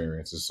lived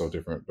experience is so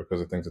different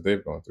because of things that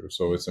they've gone through.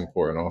 So it's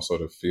important also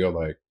to feel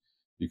like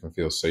you can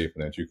feel safe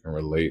and that you can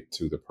relate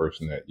to the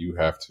person that you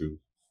have to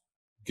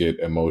get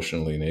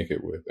emotionally naked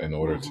with in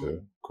order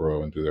to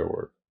grow and do their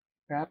work.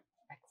 Yep,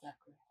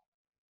 exactly.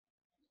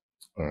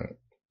 All right.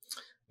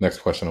 Next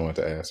question I want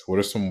to ask. What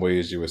are some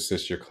ways you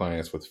assist your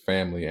clients with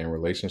family and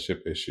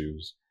relationship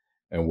issues?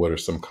 And what are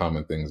some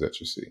common things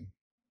that you see?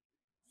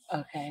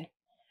 Okay.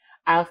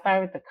 I'll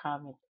start with the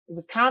common.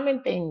 The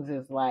common things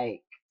is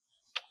like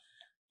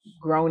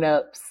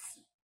grown-ups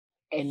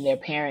and their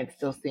parents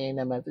still seeing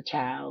them as a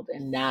child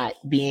and not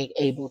being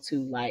able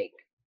to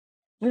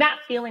not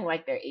feeling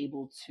like they're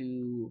able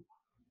to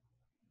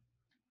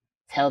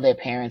tell their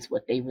parents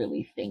what they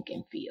really think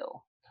and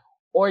feel,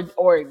 or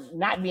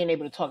not being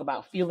able to talk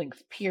about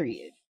feelings,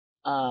 period.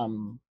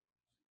 Some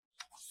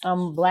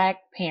Black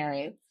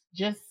parents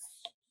just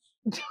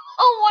don't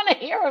want to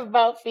hear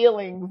about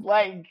feelings.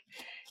 Like,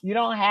 you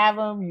don't have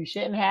them, you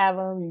shouldn't have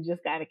them, you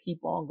just got to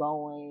keep on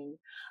going.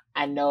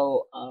 I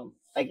know,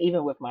 like,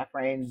 even with my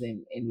friends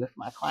and with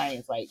my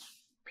clients, like,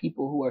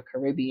 people who are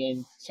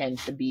Caribbean tend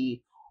to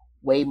be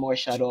way more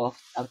shut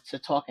off to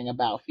talking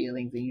about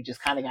feelings, and you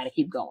just kind of got to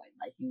keep going.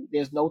 Like,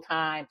 there's no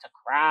time to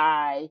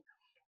cry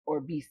or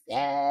be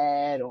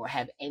sad or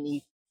have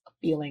any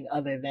feeling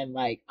other than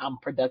like I'm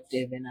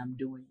productive and I'm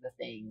doing the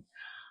thing.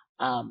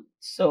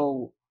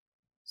 So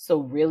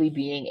really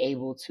being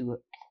able to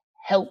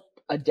help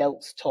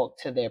adults talk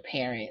to their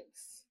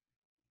parents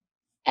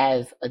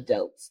as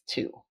adults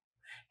too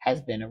has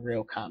been a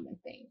real common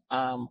thing.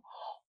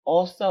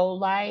 Also,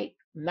 like,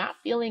 not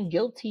feeling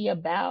guilty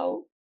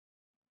about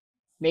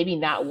maybe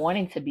not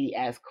wanting to be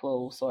as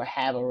close or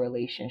have a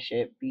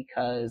relationship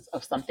because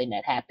of something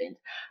that happened.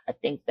 I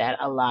think that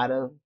a lot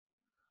of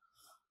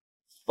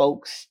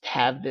folks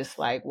have this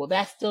like, well,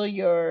 that's still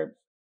your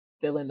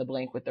fill in the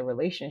blank with the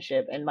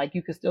relationship. And like,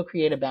 you can still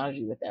create a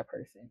boundary with that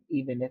person,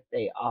 even if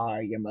they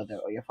are your mother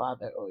or your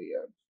father or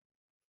your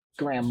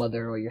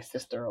grandmother or your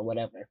sister or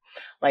whatever.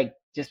 Like,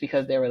 just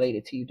because they're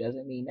related to you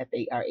doesn't mean that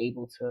they are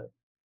able to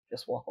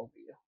just walk over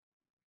you.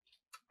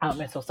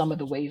 And so some of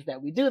the ways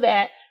that we do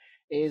that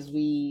is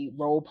we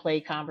role play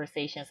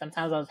conversations.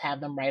 Sometimes I'll have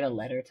them write a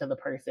letter to the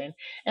person,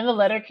 and the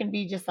letter can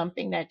be just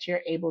something that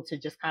you're able to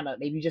just kind of,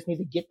 maybe you just need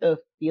to get the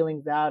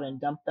feelings out and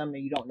dump them,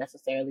 and you don't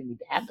necessarily need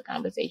to have the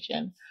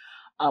conversation.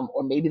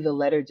 Or maybe the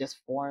letter just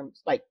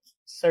forms, like,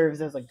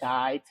 serves as a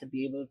guide to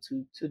be able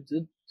to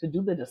do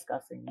the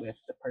discussing with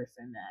the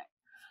person that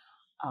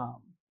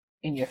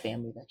in your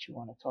family that you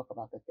want to talk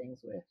about the things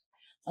with.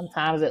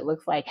 Sometimes it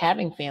looks like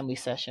having family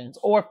sessions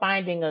or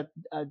finding a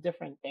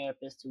different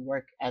therapist to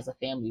work as a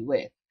family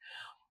with.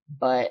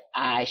 But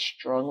I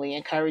strongly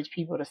encourage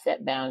people to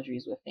set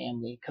boundaries with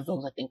family, because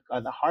those, I think,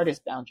 are the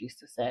hardest boundaries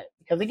to set.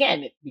 Because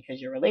again, because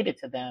you're related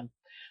to them,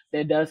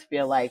 there does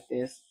feel like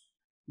this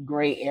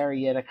gray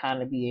area to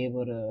kind of be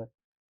able to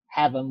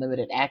have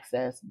unlimited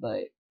access. But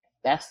if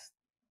that's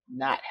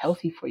not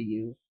healthy for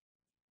you,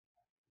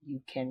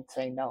 you can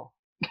say no.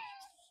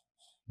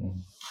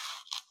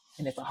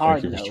 And it's a Thank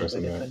hard you for no, but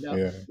stressing it's a that. no.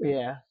 Yeah.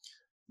 Yeah,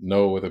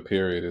 No with a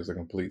period is a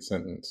complete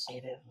sentence.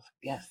 it is.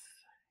 Yes,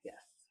 yes.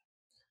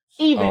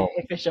 Even Um,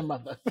 if it's your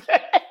mother.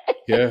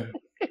 yeah,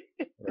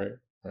 right,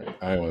 right.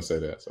 I didn't want to say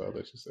that, so I'll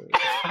let you say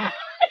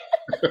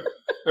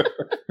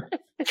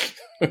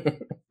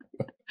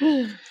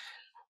it.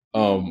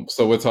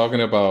 So we're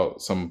talking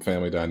about some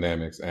family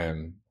dynamics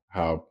and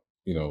how,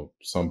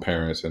 some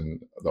parents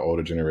and the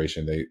older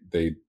generation,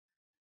 they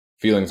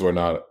feelings were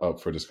not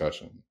up for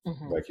discussion,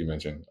 like you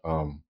mentioned.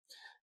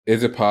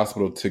 Is it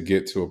possible to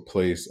get to a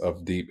place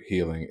of deep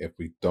healing if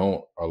we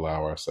don't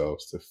allow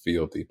ourselves to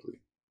feel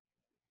deeply?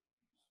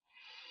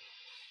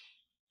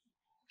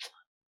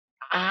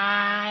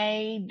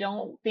 I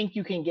don't think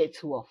you can get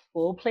to a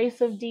full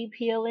place of deep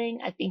healing.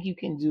 I think you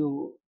can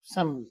do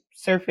some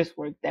surface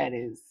work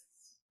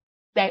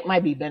that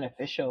might be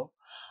beneficial.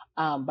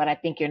 But I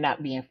think you're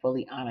not being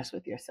fully honest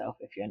with yourself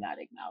if you're not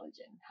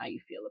acknowledging how you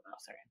feel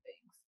about certain things.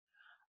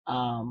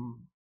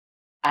 Um,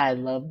 I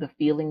love the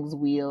feelings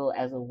wheel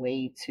as a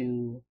way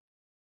to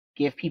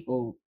give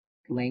people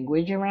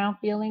language around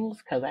feelings,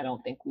 because I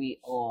don't think we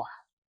all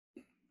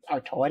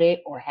are taught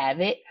it or have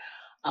it.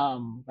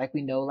 Like,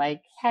 we know,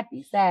 like,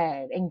 happy,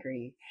 sad,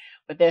 angry,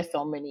 but there's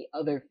so many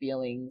other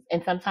feelings.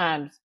 And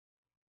sometimes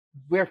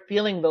we're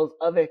feeling those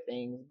other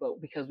things, but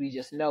because we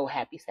just know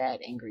happy, sad,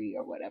 angry,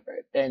 or whatever,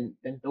 then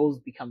those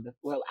become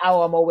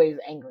oh, I'm always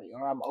angry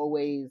or I'm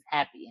always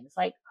happy. And it's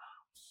like,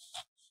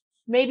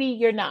 maybe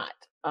you're not.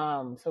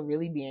 So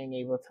really being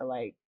able to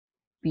like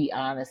be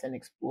honest and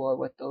explore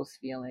what those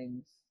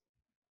feelings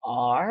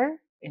are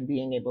and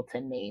being able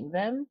to name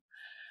them,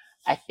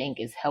 I think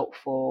is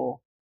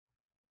helpful,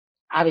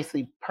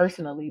 obviously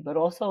personally, but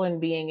also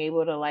in being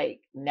able to like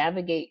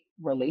navigate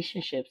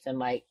relationships and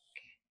like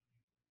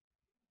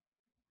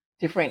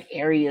different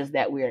areas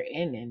that we're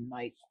in, and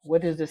like,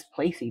 what does this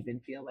place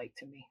even feel like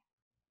to me?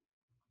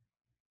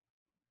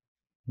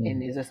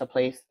 And is this a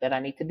place that I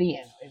need to be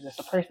in? Is this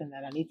a person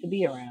that I need to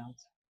be around?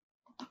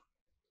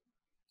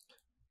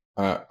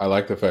 I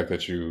like the fact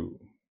that you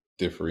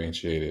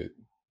differentiated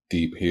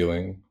deep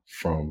healing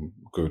from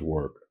good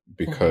work,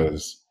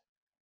 because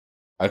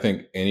I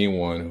think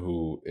anyone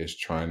who is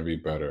trying to be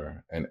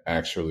better and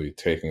actually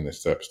taking the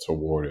steps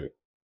toward it,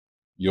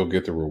 you'll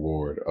get the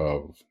reward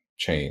of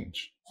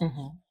change.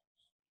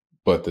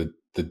 But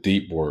the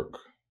deep work,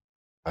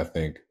 I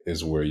think,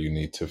 is where you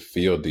need to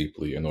feel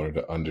deeply in order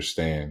to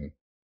understand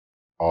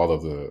all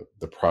of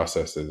the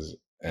processes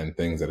and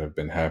things that have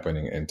been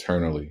happening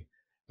internally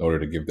in order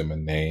to give them a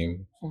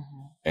name,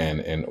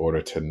 and in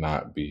order to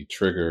not be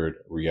triggered,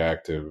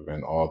 reactive,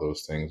 and all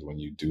those things when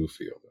you do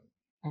feel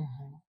them.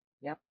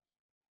 Yep,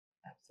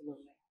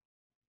 absolutely.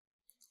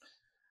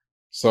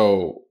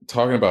 So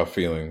talking about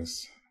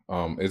feelings,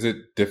 is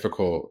it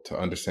difficult to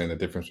understand the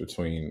difference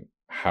between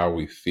how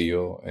we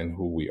feel and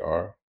who we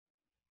are?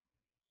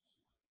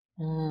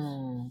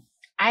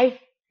 I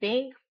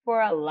think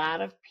for a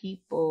lot of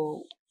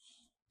people,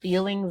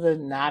 feelings are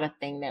not a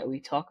thing that we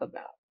talk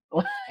about.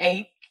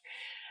 Like,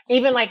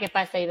 even like if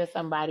I say to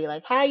somebody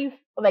like, how you,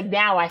 like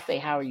now I say,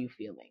 how are you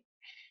feeling?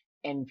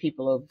 And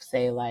people will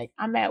say like,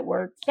 I'm at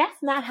work.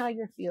 That's not how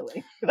you're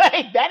feeling.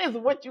 Like, that is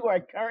what you are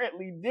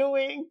currently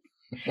doing.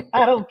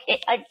 I don't care.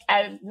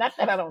 I not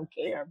that I don't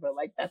care, but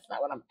like, that's not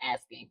what I'm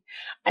asking.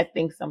 I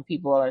think some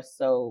people are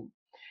so,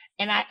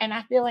 and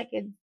I feel like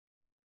it,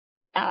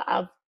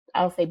 I'll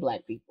I'll say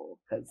black people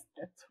because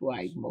that's who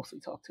I mostly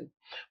talk to.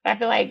 But I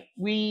feel like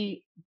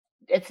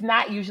it's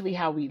not usually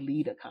how we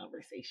lead a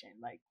conversation.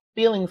 Like,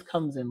 feelings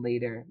comes in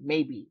later,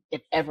 maybe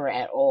if ever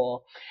at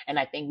all. And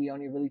I think we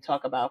only really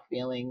talk about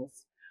feelings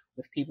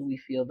with people we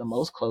feel the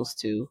most close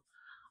to.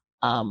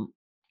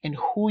 And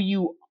who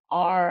you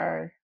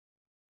are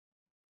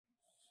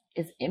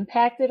is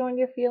impacted on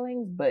your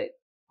feelings, but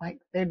like,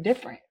 they're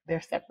different.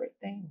 They're separate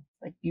things.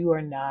 Like, you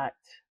are not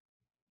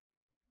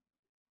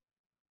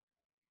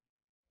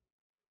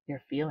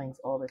your feelings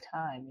all the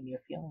time, and your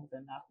feelings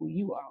are not who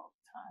you are all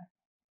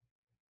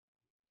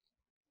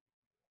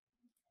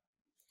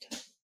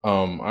the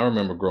time. I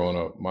remember growing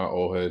up, my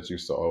old heads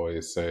used to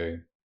always say,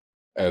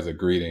 as a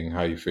greeting,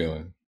 how you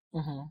feeling?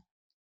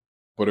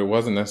 But it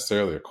wasn't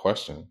necessarily a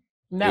question.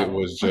 No. It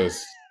was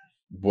just,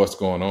 what's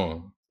going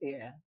on?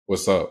 Yeah.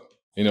 What's up?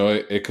 You know,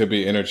 it could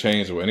be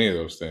interchanged with any of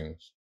those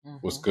things.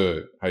 What's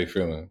good? How you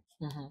feeling?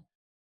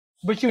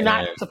 But you're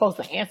not supposed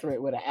to answer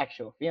it with an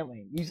actual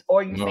feeling. You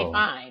say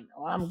fine,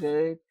 or I'm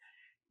good,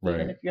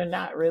 even if you're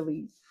not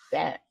really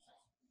that.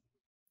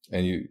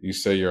 And you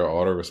say you're an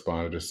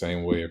autoresponder the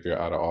same way if you're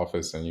out of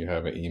office and you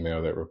have an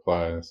email that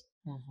replies,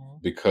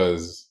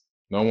 because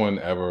no one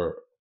ever,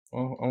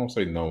 well, I won't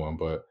say no one,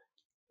 but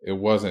it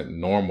wasn't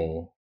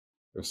normal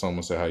if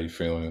someone said, how you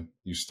feeling?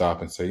 You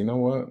stop and say, you know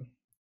what?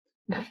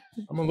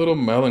 I'm a little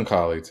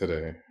melancholy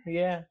today.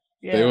 Yeah.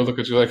 They will look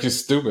at you like you're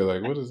stupid.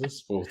 Like, what is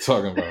this fool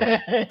talking about?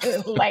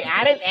 Like,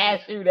 I didn't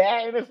ask you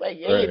that. And it's like,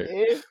 yeah, you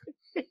did.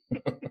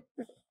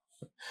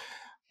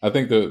 I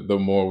think the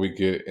more we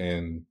get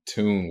in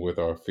tune with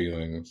our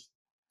feelings,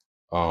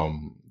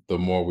 the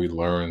more we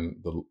learn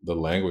the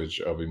language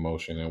of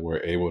emotion, and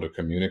we're able to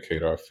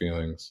communicate our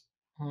feelings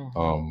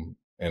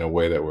in a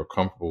way that we're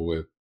comfortable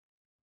with,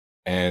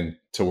 and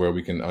to where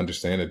we can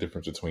understand the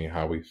difference between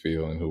how we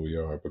feel and who we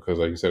are. Because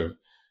like you said,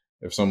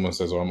 if someone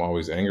says, oh, I'm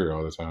always angry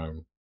all the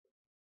time,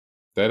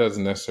 that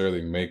doesn't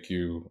necessarily make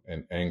you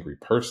an angry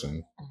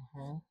person.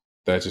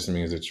 That just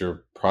means that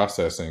you're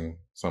processing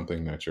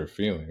something that you're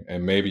feeling.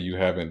 And maybe you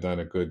haven't done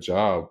a good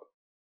job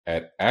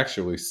at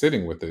actually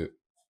sitting with it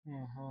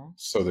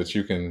so that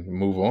you can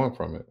move on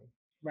from it.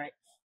 Right.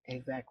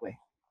 Exactly.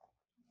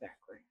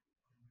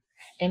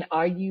 And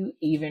are you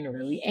even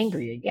really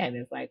angry? Again,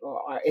 it's like,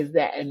 or is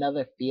that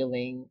another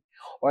feeling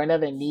or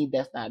another need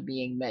that's not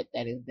being met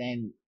that is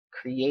then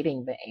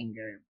creating the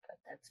anger, but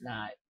that's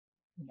not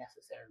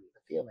necessarily the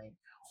feeling?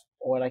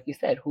 Or like you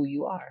said, who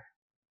you are.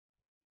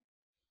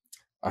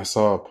 I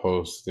saw a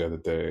post the other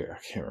day. I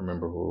can't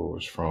remember who it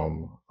was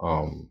from,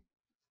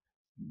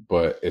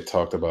 but it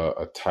talked about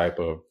a type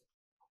of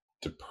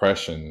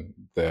depression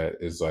that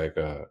is like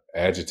a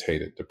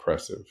agitated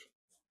depressive,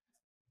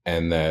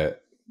 and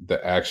that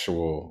the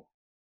actual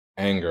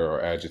anger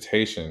or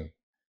agitation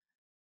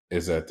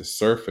is at the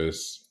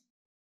surface,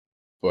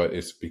 but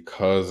it's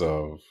because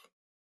of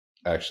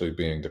actually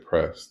being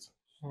depressed.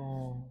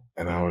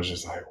 And I was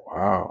just like,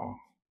 wow,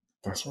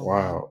 that's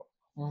wild.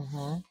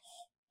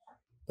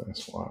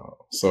 That's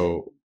wild.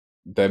 So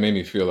that made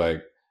me feel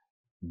like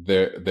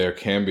there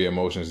can be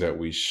emotions that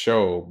we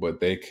show, but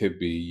they could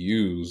be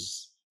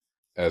used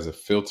as a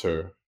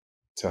filter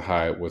to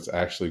hide what's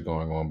actually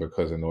going on,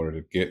 because in order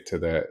to get to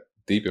that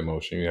deep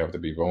emotion, you have to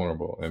be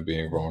vulnerable, and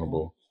being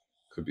vulnerable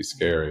could be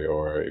scary,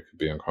 or it could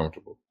be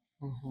uncomfortable.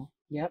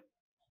 Yep.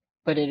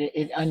 But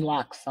it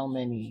unlocks so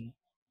many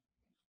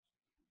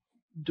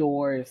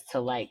doors to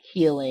like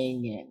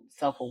healing and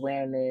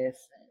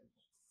self-awareness and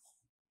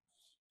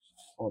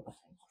all the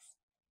things.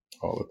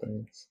 All the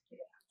things.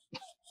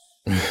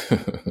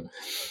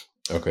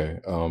 Okay.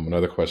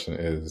 Another question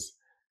is,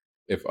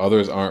 if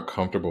others aren't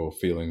comfortable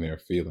feeling their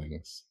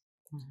feelings,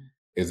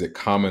 is it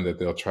common that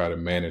they'll try to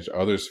manage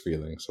others'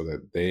 feelings so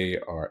that they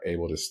are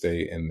able to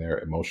stay in their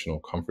emotional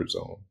comfort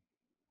zone?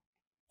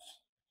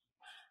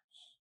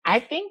 I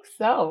think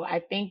so. I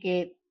think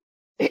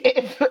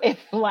if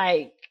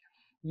like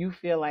you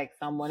feel like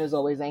someone is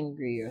always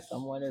angry or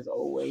someone is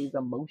always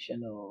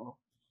emotional,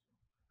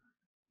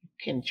 you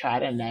can try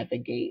to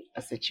navigate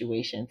a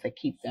situation to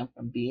keep them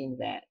from being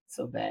that,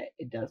 so that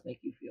it does make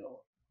you feel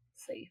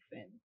safe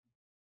and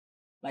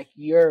like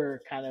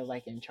you're kind of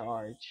like in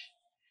charge.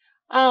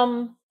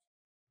 Um,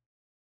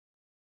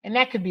 and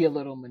that could be a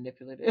little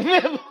manipulative.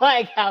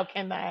 Like, how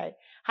can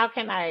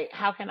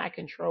I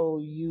control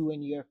you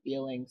and your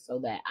feelings so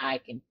that I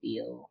can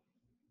feel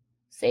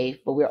safe?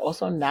 But we're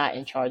also not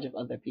in charge of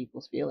other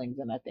people's feelings.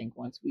 And I think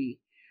once we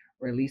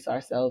release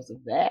ourselves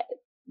of that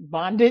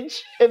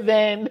bondage,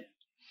 then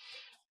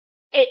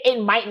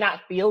it might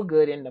not feel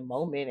good in the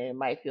moment and it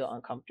might feel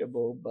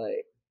uncomfortable, but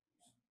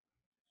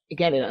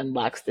again, it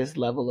unlocks this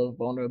level of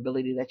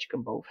vulnerability that you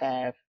can both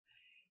have,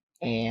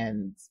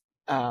 and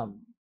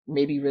um,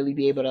 maybe really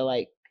be able to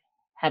like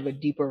have a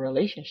deeper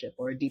relationship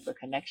or a deeper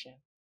connection.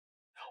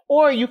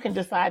 Or you can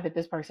decide that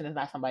this person is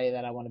not somebody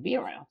that I want to be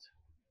around.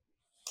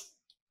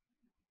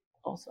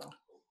 Also,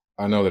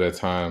 I know that at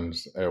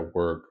times at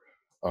work,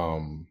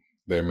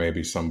 there may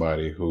be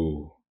somebody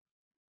who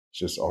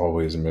just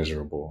always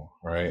miserable,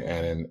 right?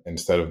 And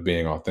instead of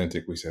being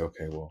authentic, we say,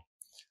 okay, well,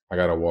 I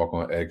got to walk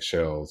on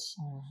eggshells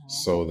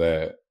so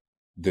that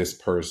this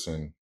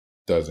person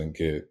doesn't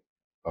get,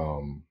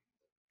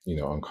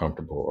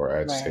 uncomfortable or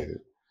agitated.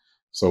 Right.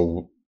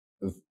 So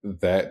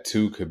that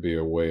too could be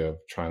a way of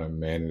trying to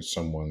manage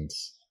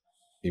someone's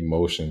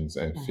emotions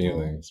and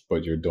feelings,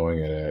 but you're doing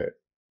it at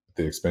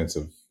the expense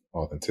of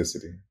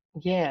authenticity.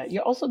 Yeah,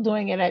 you're also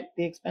doing it at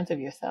the expense of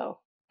yourself.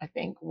 I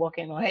think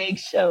walking on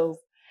eggshells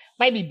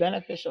might be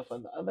beneficial for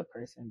the other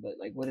person, but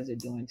like, what is it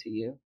doing to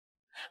you?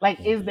 Like,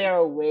 is there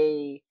a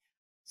way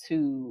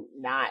to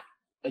not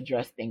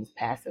address things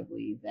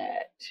passively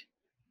that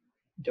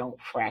don't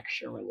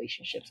fracture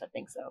relationships? I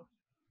think so.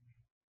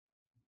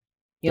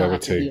 You don't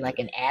have to be like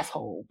an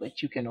asshole,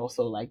 but you can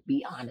also like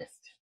be honest.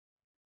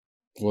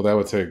 Well, that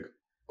would take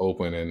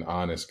open and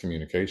honest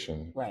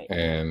communication. Right.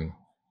 And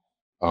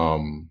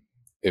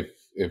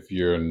if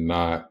you're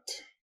not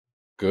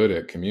good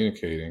at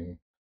communicating,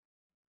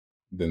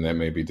 then that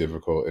may be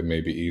difficult. It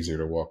may be easier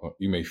to walk on.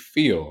 You may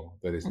feel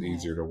that it's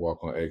easier to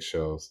walk on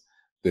eggshells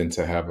than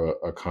to have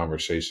a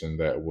conversation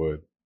that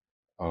would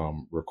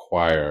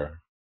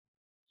require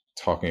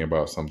talking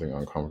about something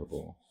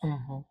uncomfortable.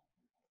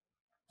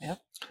 Yep,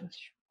 that's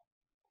true.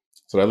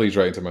 So that leads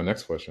right into my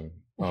next question.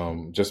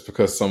 Just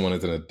because someone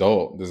is an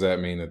adult, does that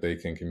mean that they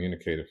can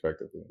communicate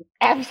effectively?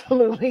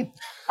 Absolutely.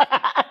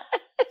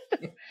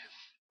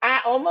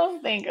 I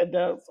almost think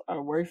adults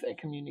are worse at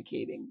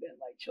communicating than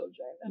like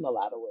children in a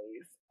lot of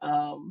ways.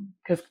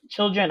 Because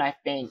children, I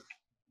think,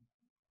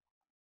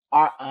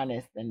 are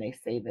honest and they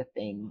say the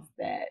things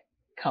that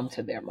come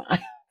to their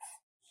minds.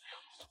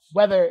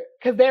 Whether,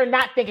 because they're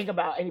not thinking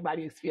about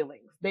anybody's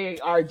feelings, they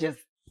are just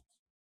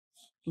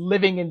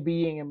living and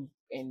being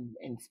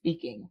and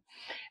speaking.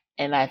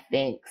 And I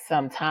think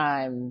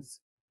sometimes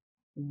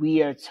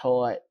we are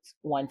taught,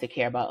 one, to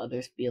care about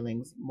others'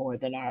 feelings more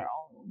than our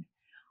own.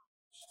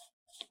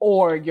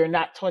 Or you're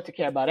not taught to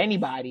care about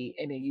anybody,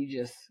 and then you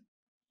just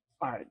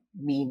are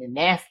mean and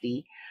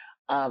nasty.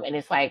 And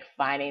it's like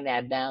finding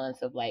that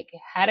balance of like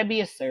how to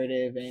be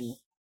assertive and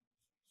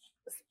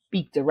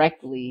speak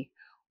directly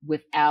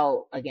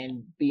without,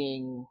 again,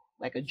 being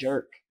like a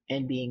jerk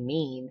and being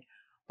mean,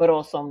 but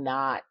also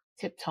not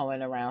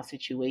tiptoeing around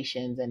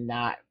situations and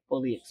not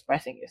fully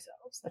expressing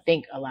yourselves. I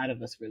think a lot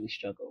of us really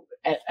struggle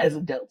with, as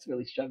adults,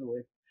 really struggle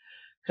with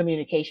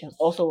communications.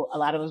 Also, a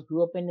lot of us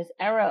grew up in this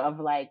era of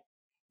like,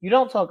 you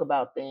don't talk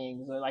about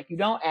things or like you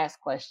don't ask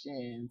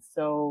questions.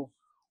 So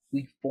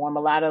we form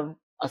a lot of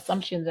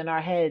assumptions in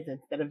our heads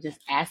instead of just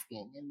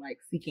asking and like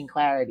seeking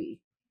clarity.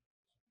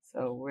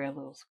 So we're a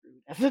little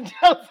screwed as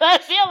adults. I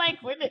feel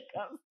like when it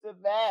comes to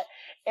that,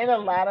 and a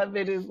lot of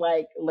it is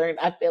like learn.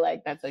 I feel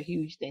like that's a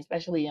huge thing,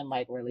 especially in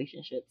like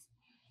relationships.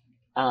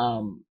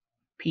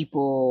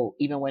 People,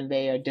 even when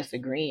they are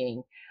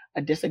disagreeing,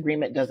 a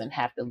disagreement doesn't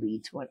have to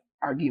lead to an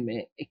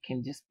argument. It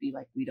can just be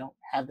like we don't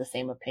have the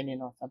same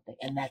opinion on something,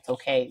 and that's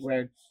okay.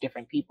 We're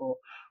different people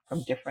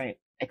from different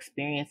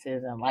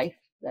experiences in life,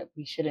 that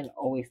we shouldn't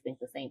always think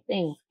the same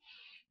things.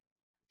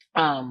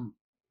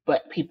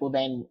 but people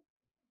then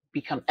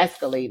become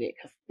escalated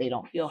because they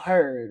don't feel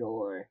heard,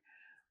 or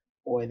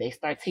they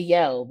start to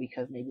yell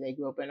because maybe they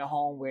grew up in a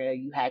home where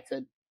you had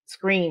to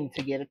scream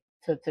to get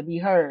to be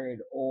heard,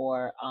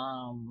 or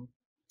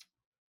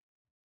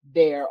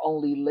they're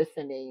only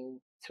listening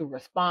to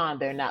respond.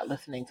 They're not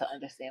listening to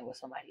understand what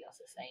somebody else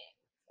is saying.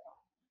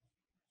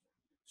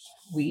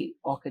 So we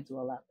all could do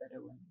a lot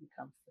better when it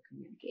comes to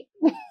communicating.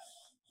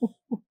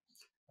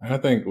 I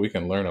think we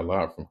can learn a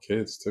lot from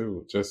kids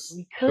too. Just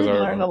We because could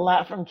learn a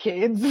lot from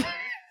kids.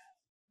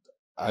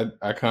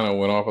 I kind of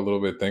went off a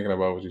little bit thinking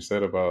about what you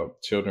said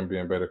about children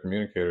being better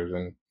communicators,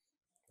 and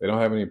they don't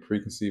have any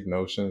preconceived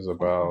notions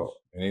about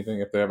anything.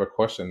 If they have a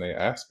question, they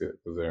ask it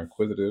because they're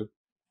inquisitive.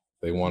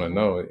 They want to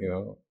know it,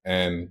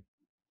 And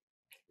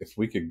if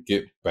we could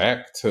get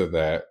back to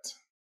that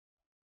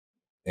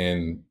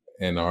in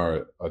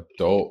our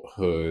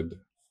adulthood,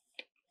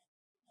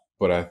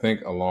 but I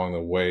think along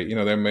the way,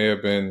 there may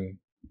have been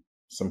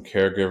some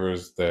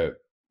caregivers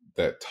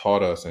that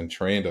taught us and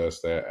trained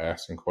us that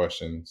asking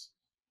questions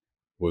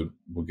would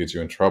get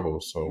you in trouble.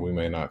 So we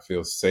may not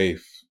feel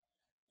safe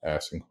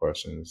asking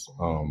questions,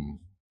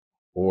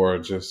 or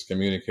just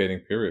communicating,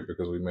 period,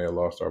 because we may have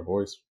lost our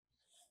voice.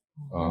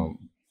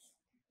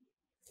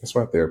 That's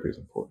why therapy is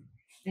important.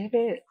 It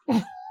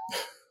is.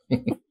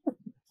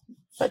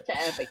 Such an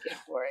advocate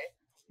for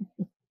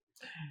it.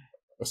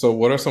 So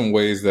what are some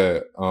ways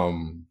that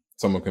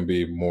someone can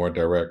be more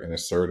direct and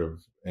assertive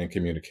in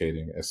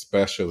communicating,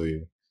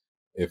 especially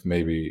if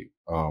maybe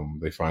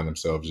they find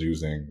themselves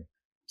using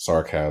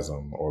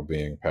sarcasm or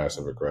being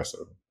passive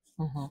aggressive?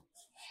 Mm-hmm.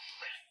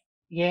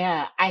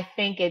 Yeah, I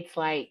think it's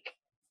like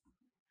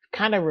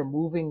kind of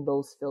removing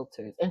those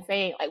filters and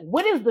saying, like,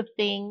 what is the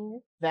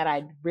thing that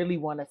I really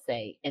want to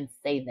say, and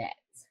say that.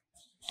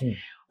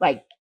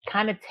 Like,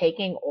 kind of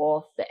taking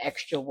off the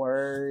extra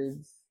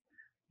words,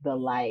 the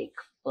like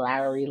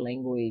flowery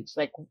language.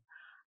 Like,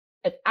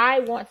 if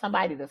I want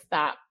somebody to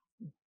stop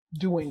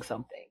doing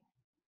something,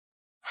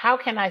 how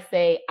can I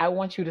say, I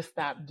want you to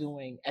stop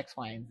doing X,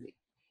 Y, and Z?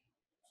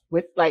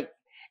 With like,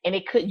 and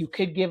you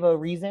could give a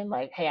reason,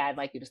 like, hey, I'd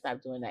like you to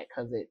stop doing that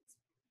because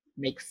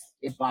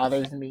it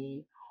bothers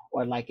me,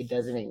 or like it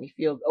doesn't make me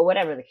feel, or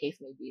whatever the case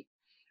may be.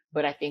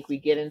 But I think we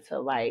get into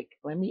like,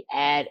 let me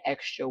add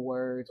extra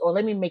words, or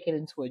let me make it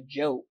into a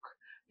joke,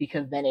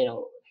 because then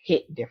it'll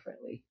hit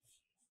differently.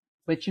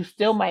 But you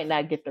still might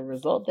not get the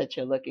result that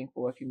you're looking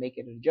for if you make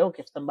it a joke.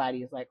 If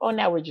somebody is like, oh,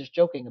 now we're just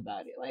joking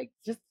about it, like,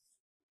 just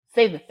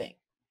say the thing.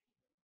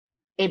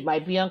 It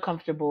might be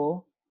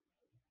uncomfortable,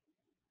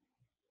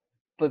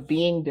 but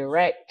being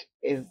direct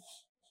is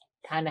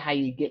kind of how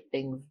you get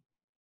things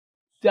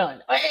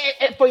done,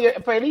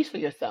 for at least for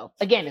yourself.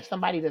 Again, if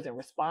somebody doesn't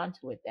respond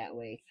to it that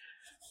way,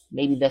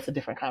 maybe that's a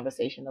different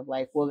conversation of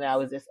like, well,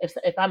 now is this,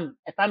 if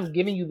I'm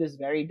giving you this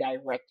very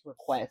direct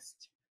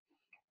request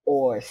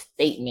or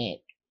statement,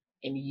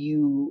 and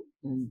you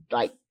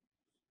like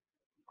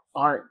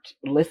aren't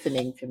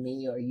listening to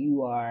me, or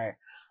you are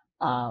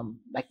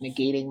like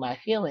negating my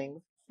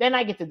feelings, then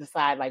I get to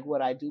decide like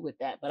what I do with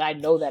that. But I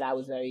know that I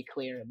was very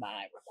clear in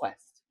my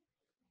request.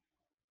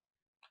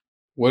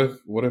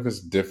 What if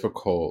it's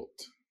difficult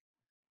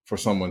for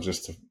someone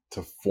just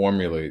to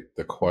formulate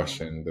the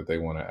question that they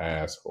want to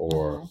ask,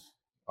 or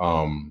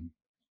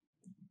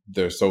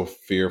they're so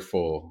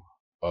fearful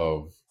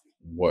of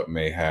what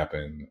may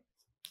happen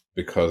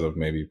because of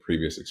maybe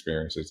previous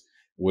experiences?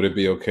 Would it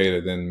be okay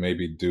to then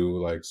maybe do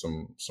like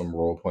some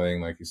role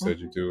playing, like you said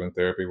you do in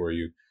therapy, where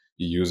you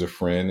use a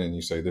friend and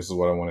you say, this is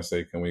what I want to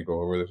say, can we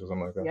go over this, or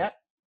something like that? Yep.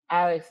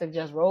 I would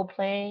suggest role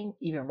playing,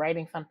 even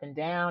writing something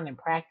down and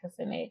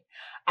practicing it.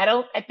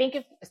 I think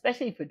it's,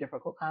 especially for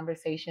difficult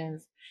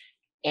conversations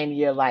and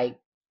you're like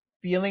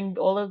feeling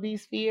all of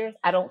these fears,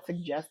 I don't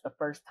suggest the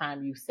first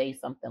time you say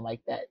something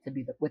like that to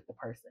be with the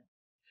person.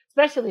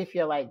 Especially if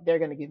you're like, they're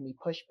going to give me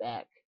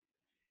pushback.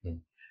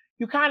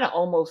 You kind of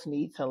almost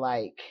need to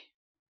like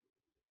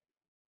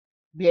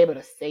be able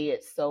to say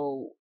it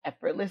so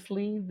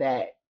effortlessly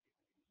that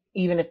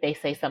even if they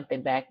say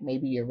something back,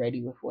 maybe you're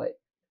ready with what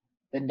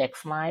the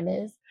next line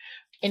is.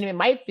 And it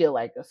might feel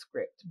like a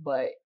script,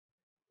 but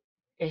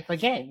if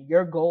again,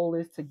 your goal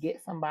is to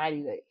get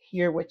somebody to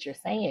hear what you're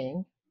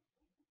saying,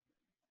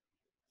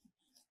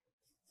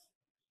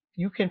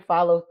 you can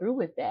follow through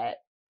with that.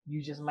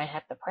 You just might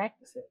have to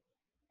practice it.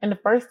 And the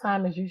first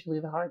time is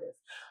usually the hardest.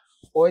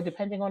 Or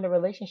depending on the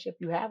relationship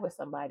you have with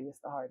somebody, it's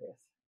the hardest.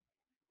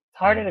 It's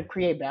harder to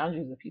create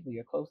boundaries with people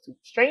you're close to.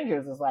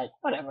 Strangers is like,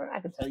 whatever,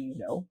 I can tell you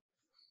no.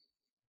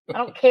 I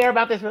don't care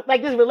about this.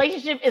 Like, this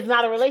relationship is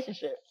not a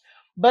relationship.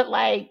 But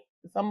like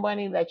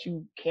somebody that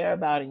you care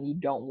about and you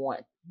don't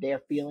want their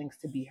feelings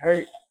to be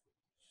hurt,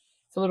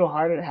 it's a little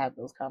harder to have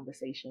those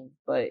conversations,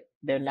 but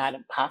they're not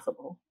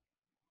impossible.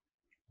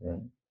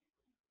 Right.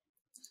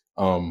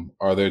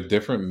 Are there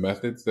different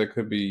methods that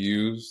could be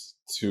used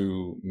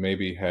to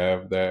maybe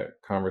have that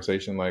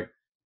conversation? Like,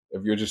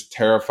 if you're just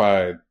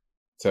terrified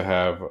to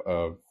have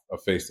a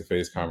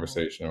face-to-face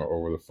conversation or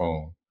over the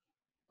phone,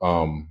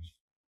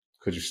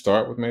 could you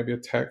start with maybe a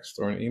text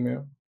or an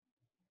email?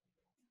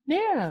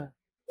 Yeah.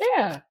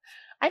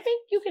 I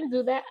think you can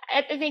do that.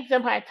 I think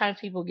sometimes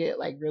people get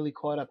like really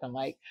caught up in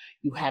like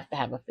you have to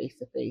have a face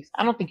to face.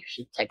 I don't think you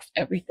should text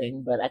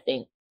everything, but I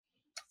think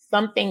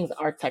some things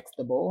are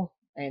textable,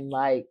 and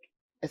like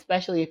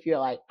especially if you're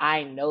like,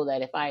 I know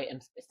that if I am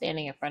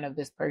standing in front of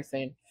this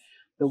person,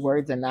 the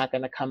words are not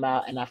going to come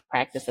out, and I've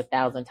practiced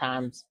 1,000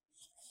 times.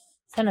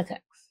 Send a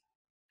text.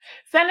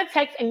 Send a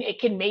text, and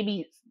it can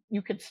maybe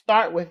you could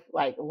start with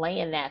like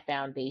laying that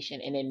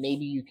foundation, and then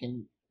maybe you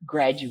can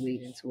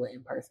graduate into an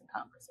in-person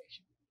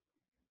conversation.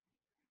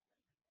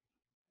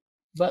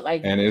 But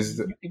like And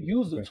you can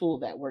use the okay. tool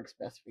that works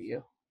best for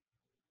you.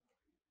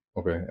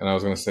 Okay. And I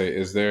was going to say,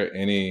 is there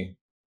any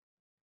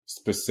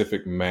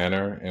specific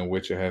manner in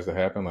which it has to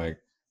happen? Like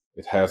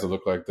it has to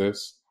look like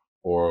this,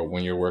 or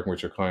when you're working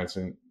with your clients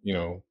and,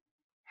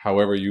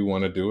 however you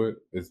want to do it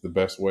is the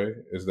best way.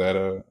 Is that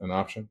an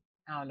option?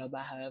 I don't know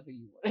about however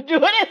you want to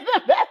do it is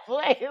the best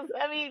way.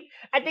 I mean,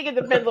 I think it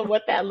depends on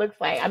what that looks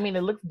like. I mean,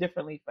 it looks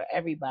differently for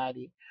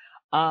everybody.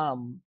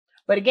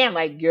 But again,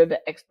 like you're the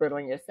expert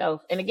on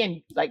yourself. And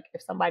again, like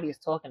if somebody is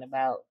talking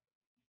about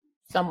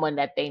someone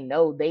that they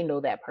know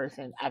that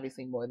person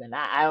obviously more than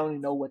I only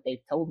know what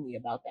they've told me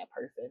about that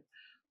person.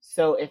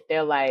 So if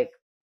they're like,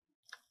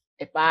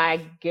 if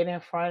I get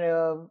in front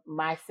of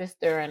my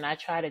sister and I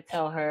try to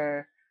tell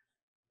her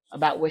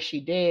about what she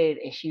did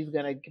and she's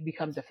going to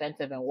become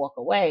defensive and walk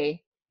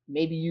away,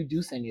 maybe you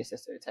do send your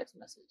sister a text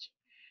message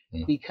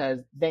because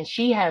then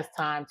she has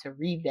time to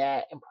read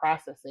that and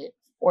process it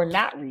or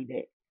not read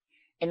it.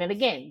 And then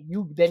again,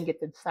 you then get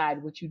to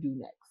decide what you do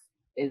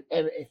next.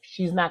 If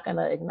she's not going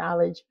to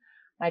acknowledge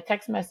my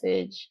text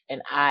message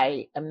and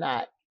I am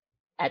not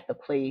at the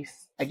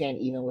place, again,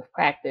 even with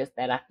practice,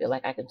 that I feel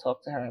like I can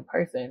talk to her in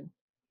person,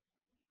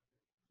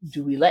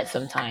 do we let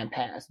some time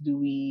pass? Do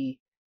we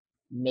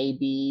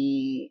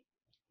maybe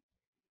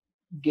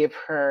give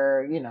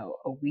her,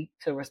 a week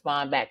to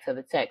respond back to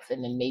the text,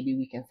 and then maybe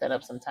we can set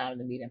up some time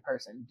to meet in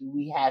person? Do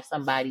we have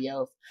somebody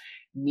else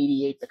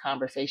mediate the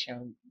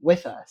conversation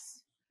with us?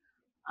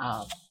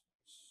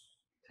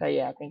 So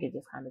yeah, I think it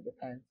just kind of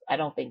depends. I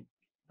don't think,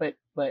 but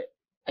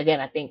again,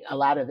 I think a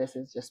lot of this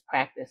is just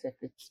practice. If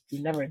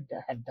you never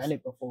have done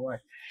it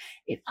before,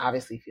 it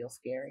obviously feels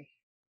scary.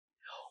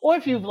 Or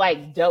if you've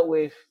like dealt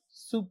with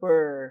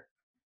super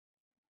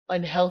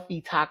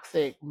unhealthy,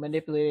 toxic,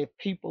 manipulative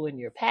people in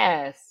your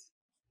past,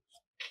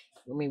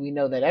 I mean, we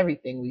know that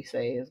everything we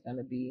say is going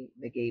to be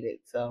negated.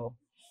 So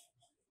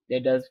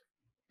there does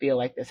feel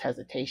like this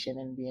hesitation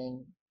in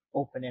being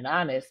open and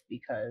honest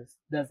because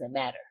it doesn't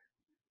matter.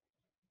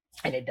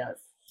 And it does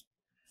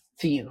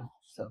to you.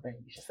 So then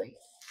you should say it.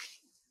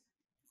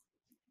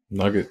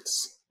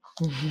 Nuggets.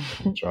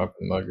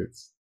 Dropping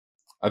nuggets.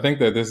 I think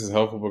that this is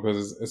helpful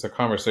because it's a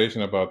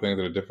conversation about things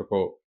that are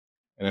difficult,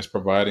 and it's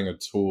providing a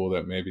tool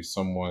that maybe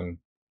someone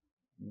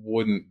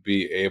wouldn't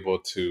be able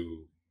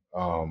to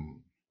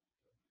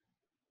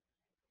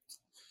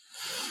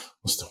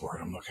what's the word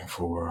I'm looking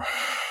for,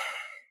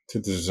 to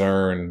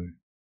discern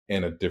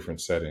in a different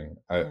setting.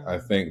 I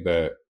think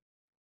that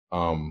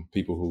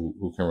people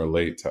who can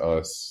relate to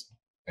us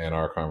and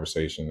our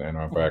conversation and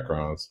our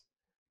backgrounds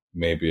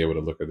may be able to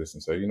look at this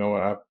and say, you know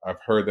what,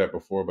 I've heard that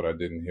before, but I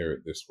didn't hear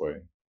it this way.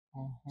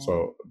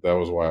 So that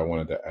was why I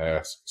wanted to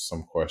ask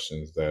some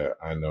questions that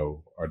I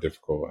know are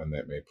difficult and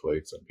that may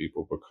plague some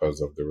people because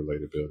of the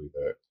relatability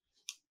that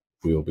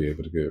we'll be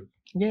able to give.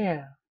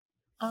 Yeah.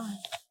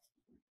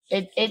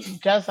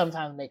 It does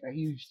sometimes make a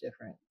huge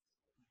difference.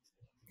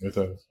 It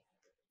does.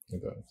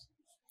 It does.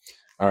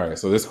 All right.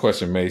 So this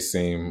question may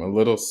seem a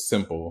little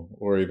simple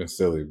or even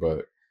silly,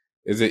 but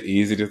is it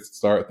easy to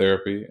start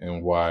therapy,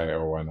 and why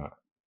or why not?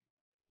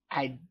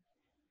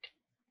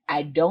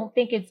 I don't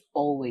think it's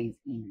always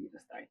easy to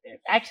start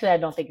therapy. Actually, I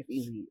don't think it's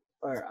easy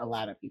for a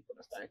lot of people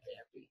to start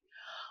therapy.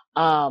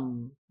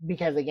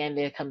 Because again,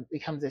 there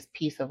becomes this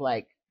piece of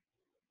like,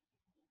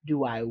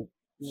 do I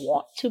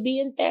want to be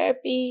in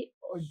therapy,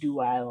 or do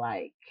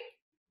I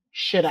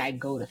should I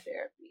go to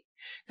therapy?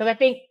 Because I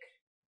think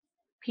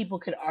people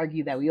could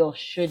argue that we all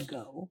should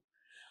go,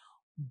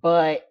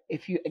 but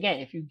if you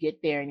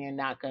get there and you're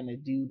not going to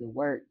do the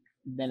work,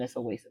 then it's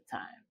a waste of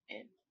time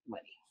and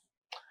money.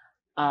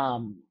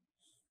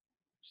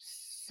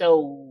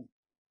 So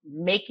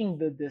making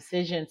the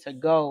decision to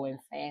go and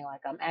saying like,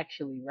 I'm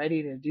actually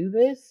ready to do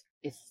this,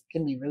 it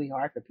can be really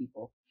hard for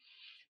people.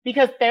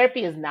 Because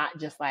therapy is not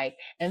just like,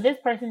 and this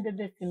person did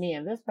this to me,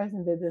 and this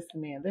person did this to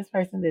me, and this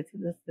person did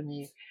this to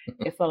me.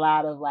 It's a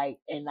lot of like,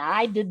 and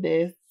I did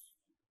this.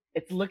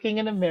 It's looking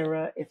in a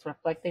mirror. It's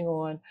reflecting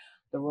on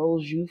the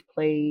roles you've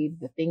played,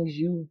 the things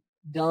you've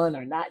done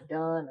or not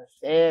done, or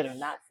said or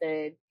not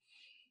said.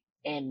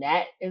 And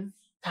that is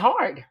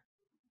hard.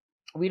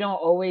 We don't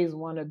always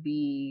want to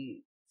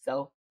be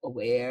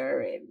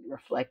self-aware and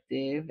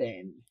reflective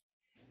and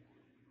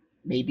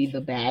maybe the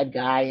bad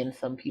guy in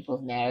some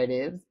people's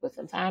narratives, but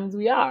sometimes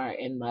we are.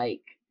 And like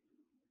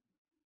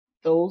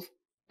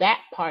that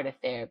part of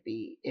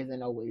therapy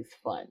isn't always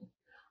fun.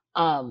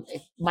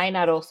 It might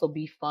not also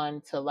be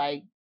fun to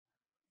like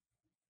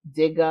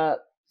dig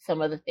up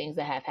some of the things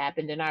that have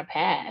happened in our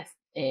past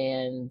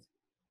and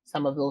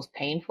some of those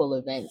painful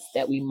events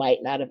that we might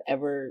not have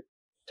ever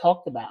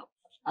talked about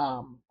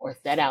or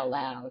said out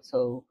loud.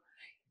 So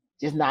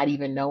just not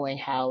even knowing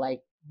how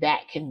like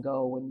that can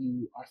go when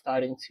you are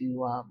starting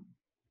to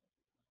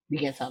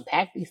begin to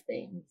unpack these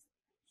things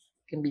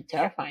can be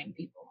terrifying to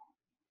people.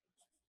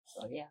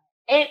 So yeah,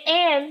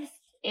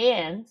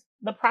 and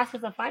the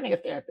process of finding a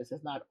therapist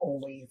is not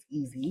always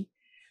easy.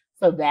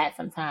 So that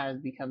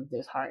sometimes becomes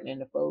disheartening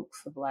to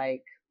folks of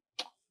like,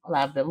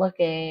 well, I've been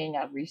looking,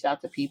 I've reached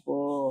out to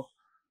people,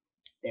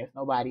 there's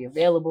nobody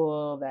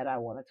available that I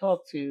want to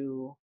talk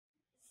to.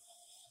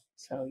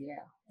 So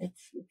yeah,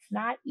 it's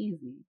not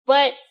easy.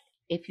 But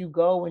if you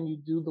go and you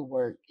do the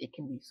work, it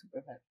can be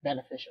super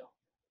beneficial.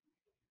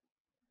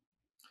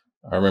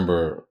 I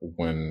remember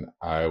when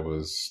I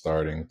was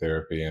starting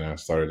therapy and I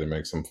started to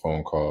make some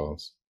phone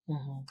calls,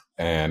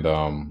 and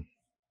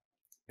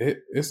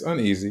it's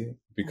uneasy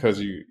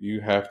because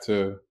you have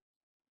to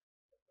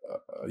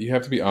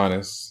be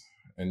honest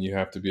and you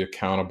have to be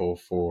accountable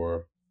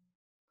for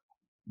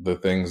the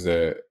things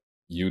that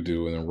you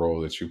do and the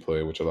role that you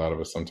play, which a lot of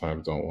us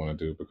sometimes don't want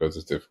to do because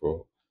it's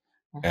difficult.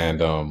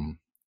 And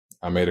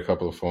I made a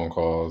couple of phone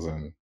calls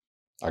and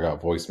I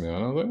got voicemail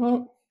and I was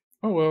like,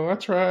 oh well, I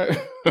tried.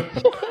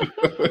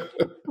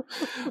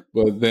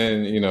 But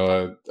then,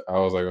 I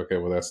was like, okay,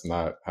 well, that's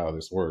not how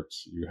this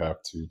works. You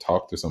have to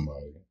talk to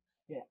somebody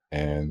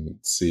and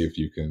see if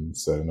you can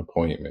set an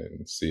appointment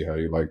and see how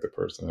you like the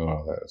person and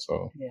all that.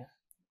 So yeah,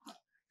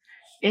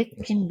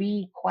 it can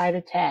be quite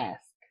a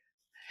task.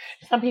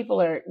 Some people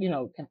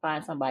can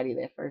find somebody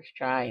their first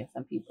try, and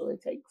some people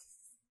it takes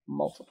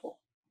multiple.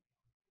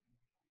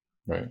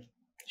 Right.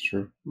 It's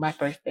true. My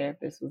first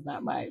therapist was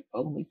not my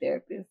only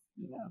therapist,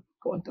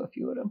 going through a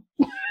few of them.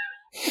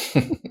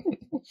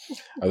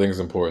 I think it's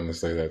important to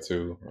say that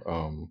too.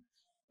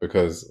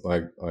 Because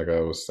like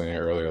I was saying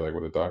earlier, like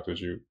with the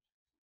doctors,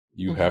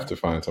 you have to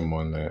find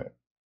someone that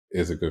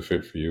is a good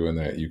fit for you and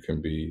that you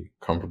can be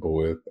comfortable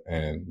with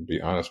and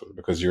be honest with,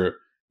 because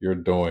you're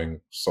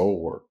doing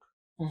soul work,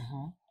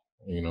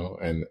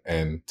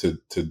 and to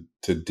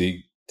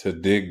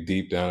dig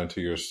deep down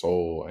into your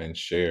soul and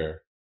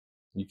share.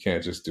 You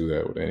can't just do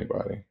that with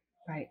anybody.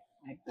 Right.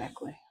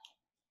 Exactly.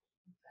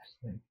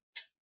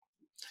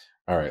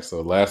 All right.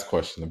 So last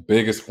question, the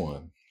biggest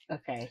one.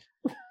 Okay.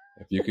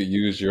 If you could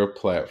use your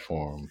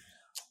platform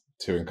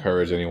to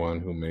encourage anyone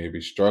who may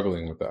be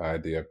struggling with the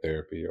idea of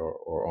therapy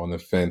or on the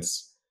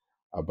fence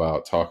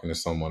about talking to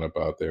someone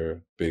about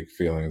their big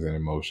feelings and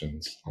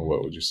emotions,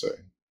 what would you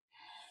say?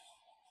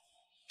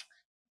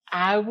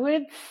 I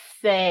would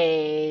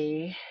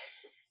say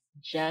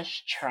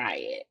just try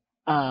it.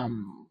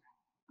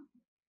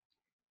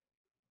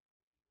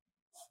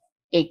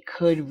 It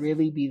could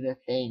really be the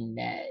thing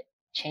that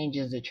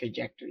changes the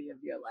trajectory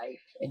of your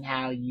life and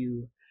how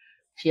you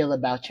feel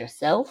about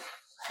yourself,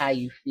 how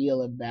you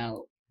feel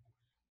about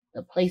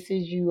the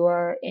places you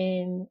are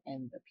in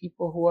and the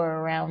people who are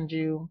around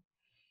you.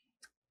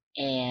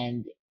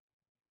 And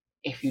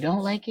if you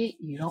don't like it,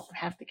 you don't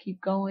have to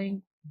keep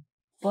going,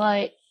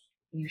 but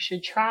you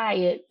should try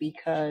it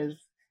because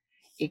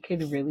it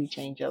could really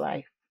change your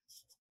life.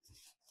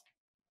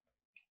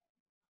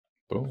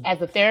 Boom.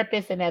 As a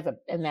therapist and as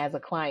a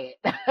client,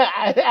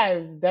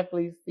 I've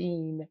definitely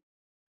seen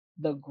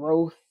the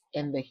growth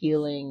and the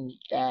healing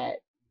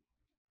that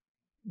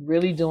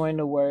really doing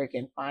the work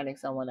and finding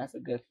someone that's a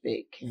good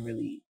fit can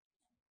really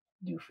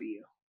do for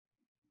you.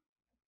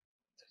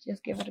 So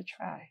just give it a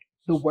try.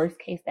 The worst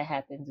case that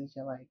happens is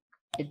you're like,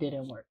 it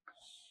didn't work.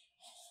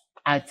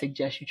 I'd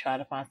suggest you try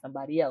to find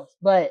somebody else.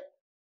 But,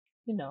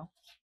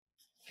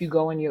 if you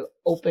go and you're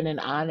open and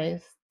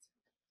honest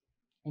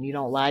and you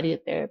don't lie to your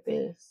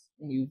therapist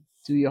and you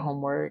do your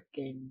homework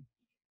and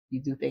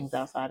you do things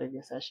outside of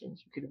your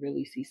sessions, you could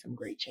really see some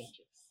great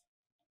changes.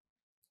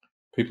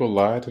 People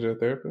lie to their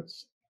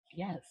therapists?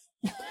 Yes.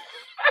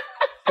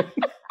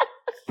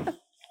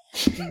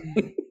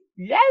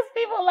 Yes,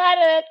 people lie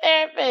to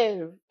their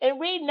therapists. And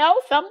we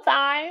know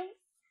sometimes.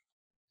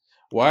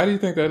 Why do you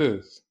think that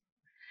is?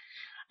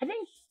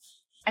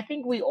 I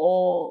think we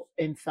all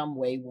in some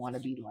way want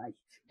to be liked.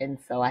 And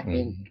so I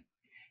think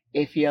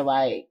if you're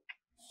like,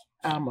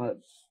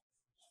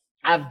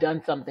 I've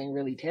done something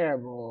really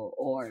terrible,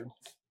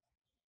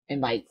 and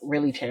like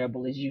really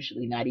terrible is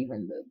usually not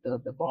even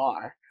the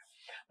bar.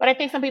 But I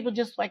think some people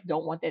just like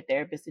don't want their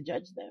therapist to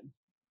judge them.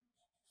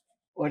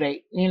 Or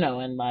they,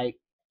 and like,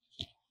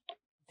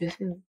 this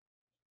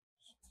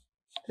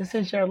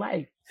is your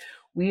life.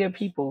 We are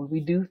people.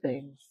 We do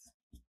things.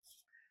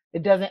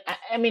 It doesn't,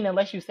 I mean,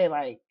 unless you say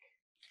like,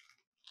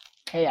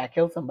 hey, I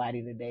killed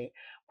somebody today,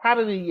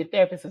 probably your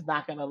therapist is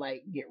not going to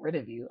like get rid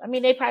of you. I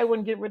mean, they probably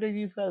wouldn't get rid of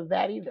you for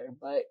that either,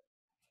 but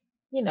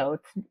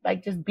it's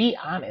like, just be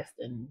honest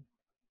and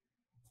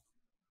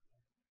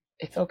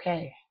it's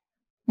okay.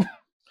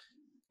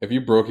 If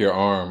you broke your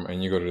arm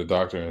and you go to the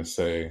doctor and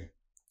say,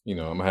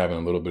 I'm having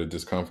a little bit of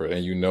discomfort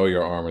and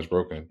your arm is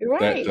broken,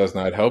 right, that does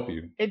not help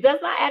you. It does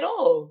not at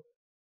all.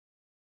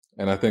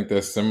 And I think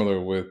that's similar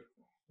with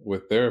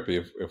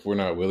therapy. If we're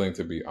not willing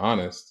to be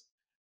honest,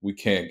 we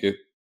can't get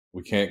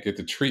we can't get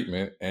the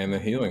treatment and the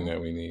healing that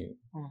we need.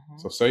 Mm-hmm.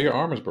 So say your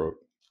arm is broke.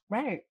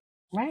 Right.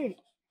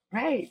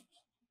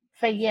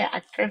 So yeah,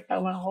 I cursed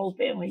out my whole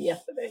family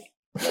yesterday.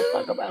 Let's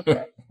talk about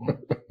that.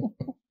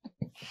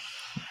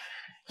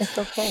 It's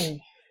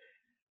okay.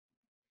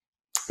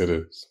 It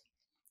is.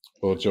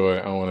 Well, Joy,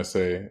 I want to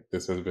say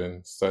this has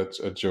been such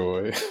a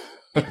joy.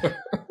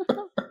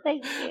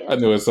 Thank you. I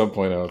knew at some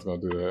point I was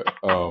going to do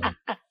that.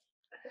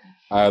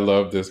 I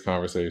love this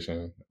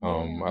conversation.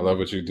 I love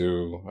what you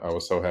do. I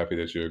was so happy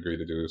that you agreed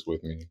to do this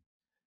with me.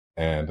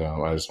 And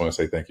I just want to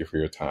say thank you for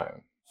your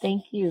time.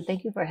 Thank you.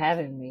 Thank you for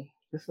having me.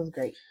 This was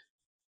great.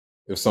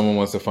 If someone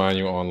wants to find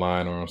you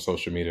online or on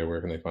social media, where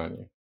can they find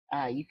you?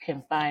 You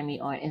can find me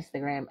on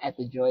Instagram at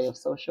The Joy of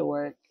Social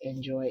Work,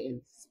 and joy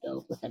is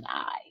spelled with an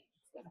I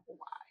instead of a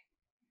Y.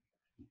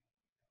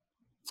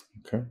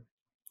 Okay.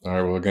 All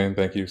right. Well, again,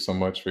 thank you so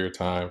much for your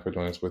time, for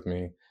doing this with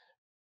me,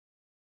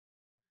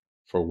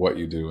 for what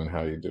you do and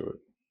how you do it.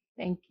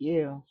 Thank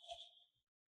you.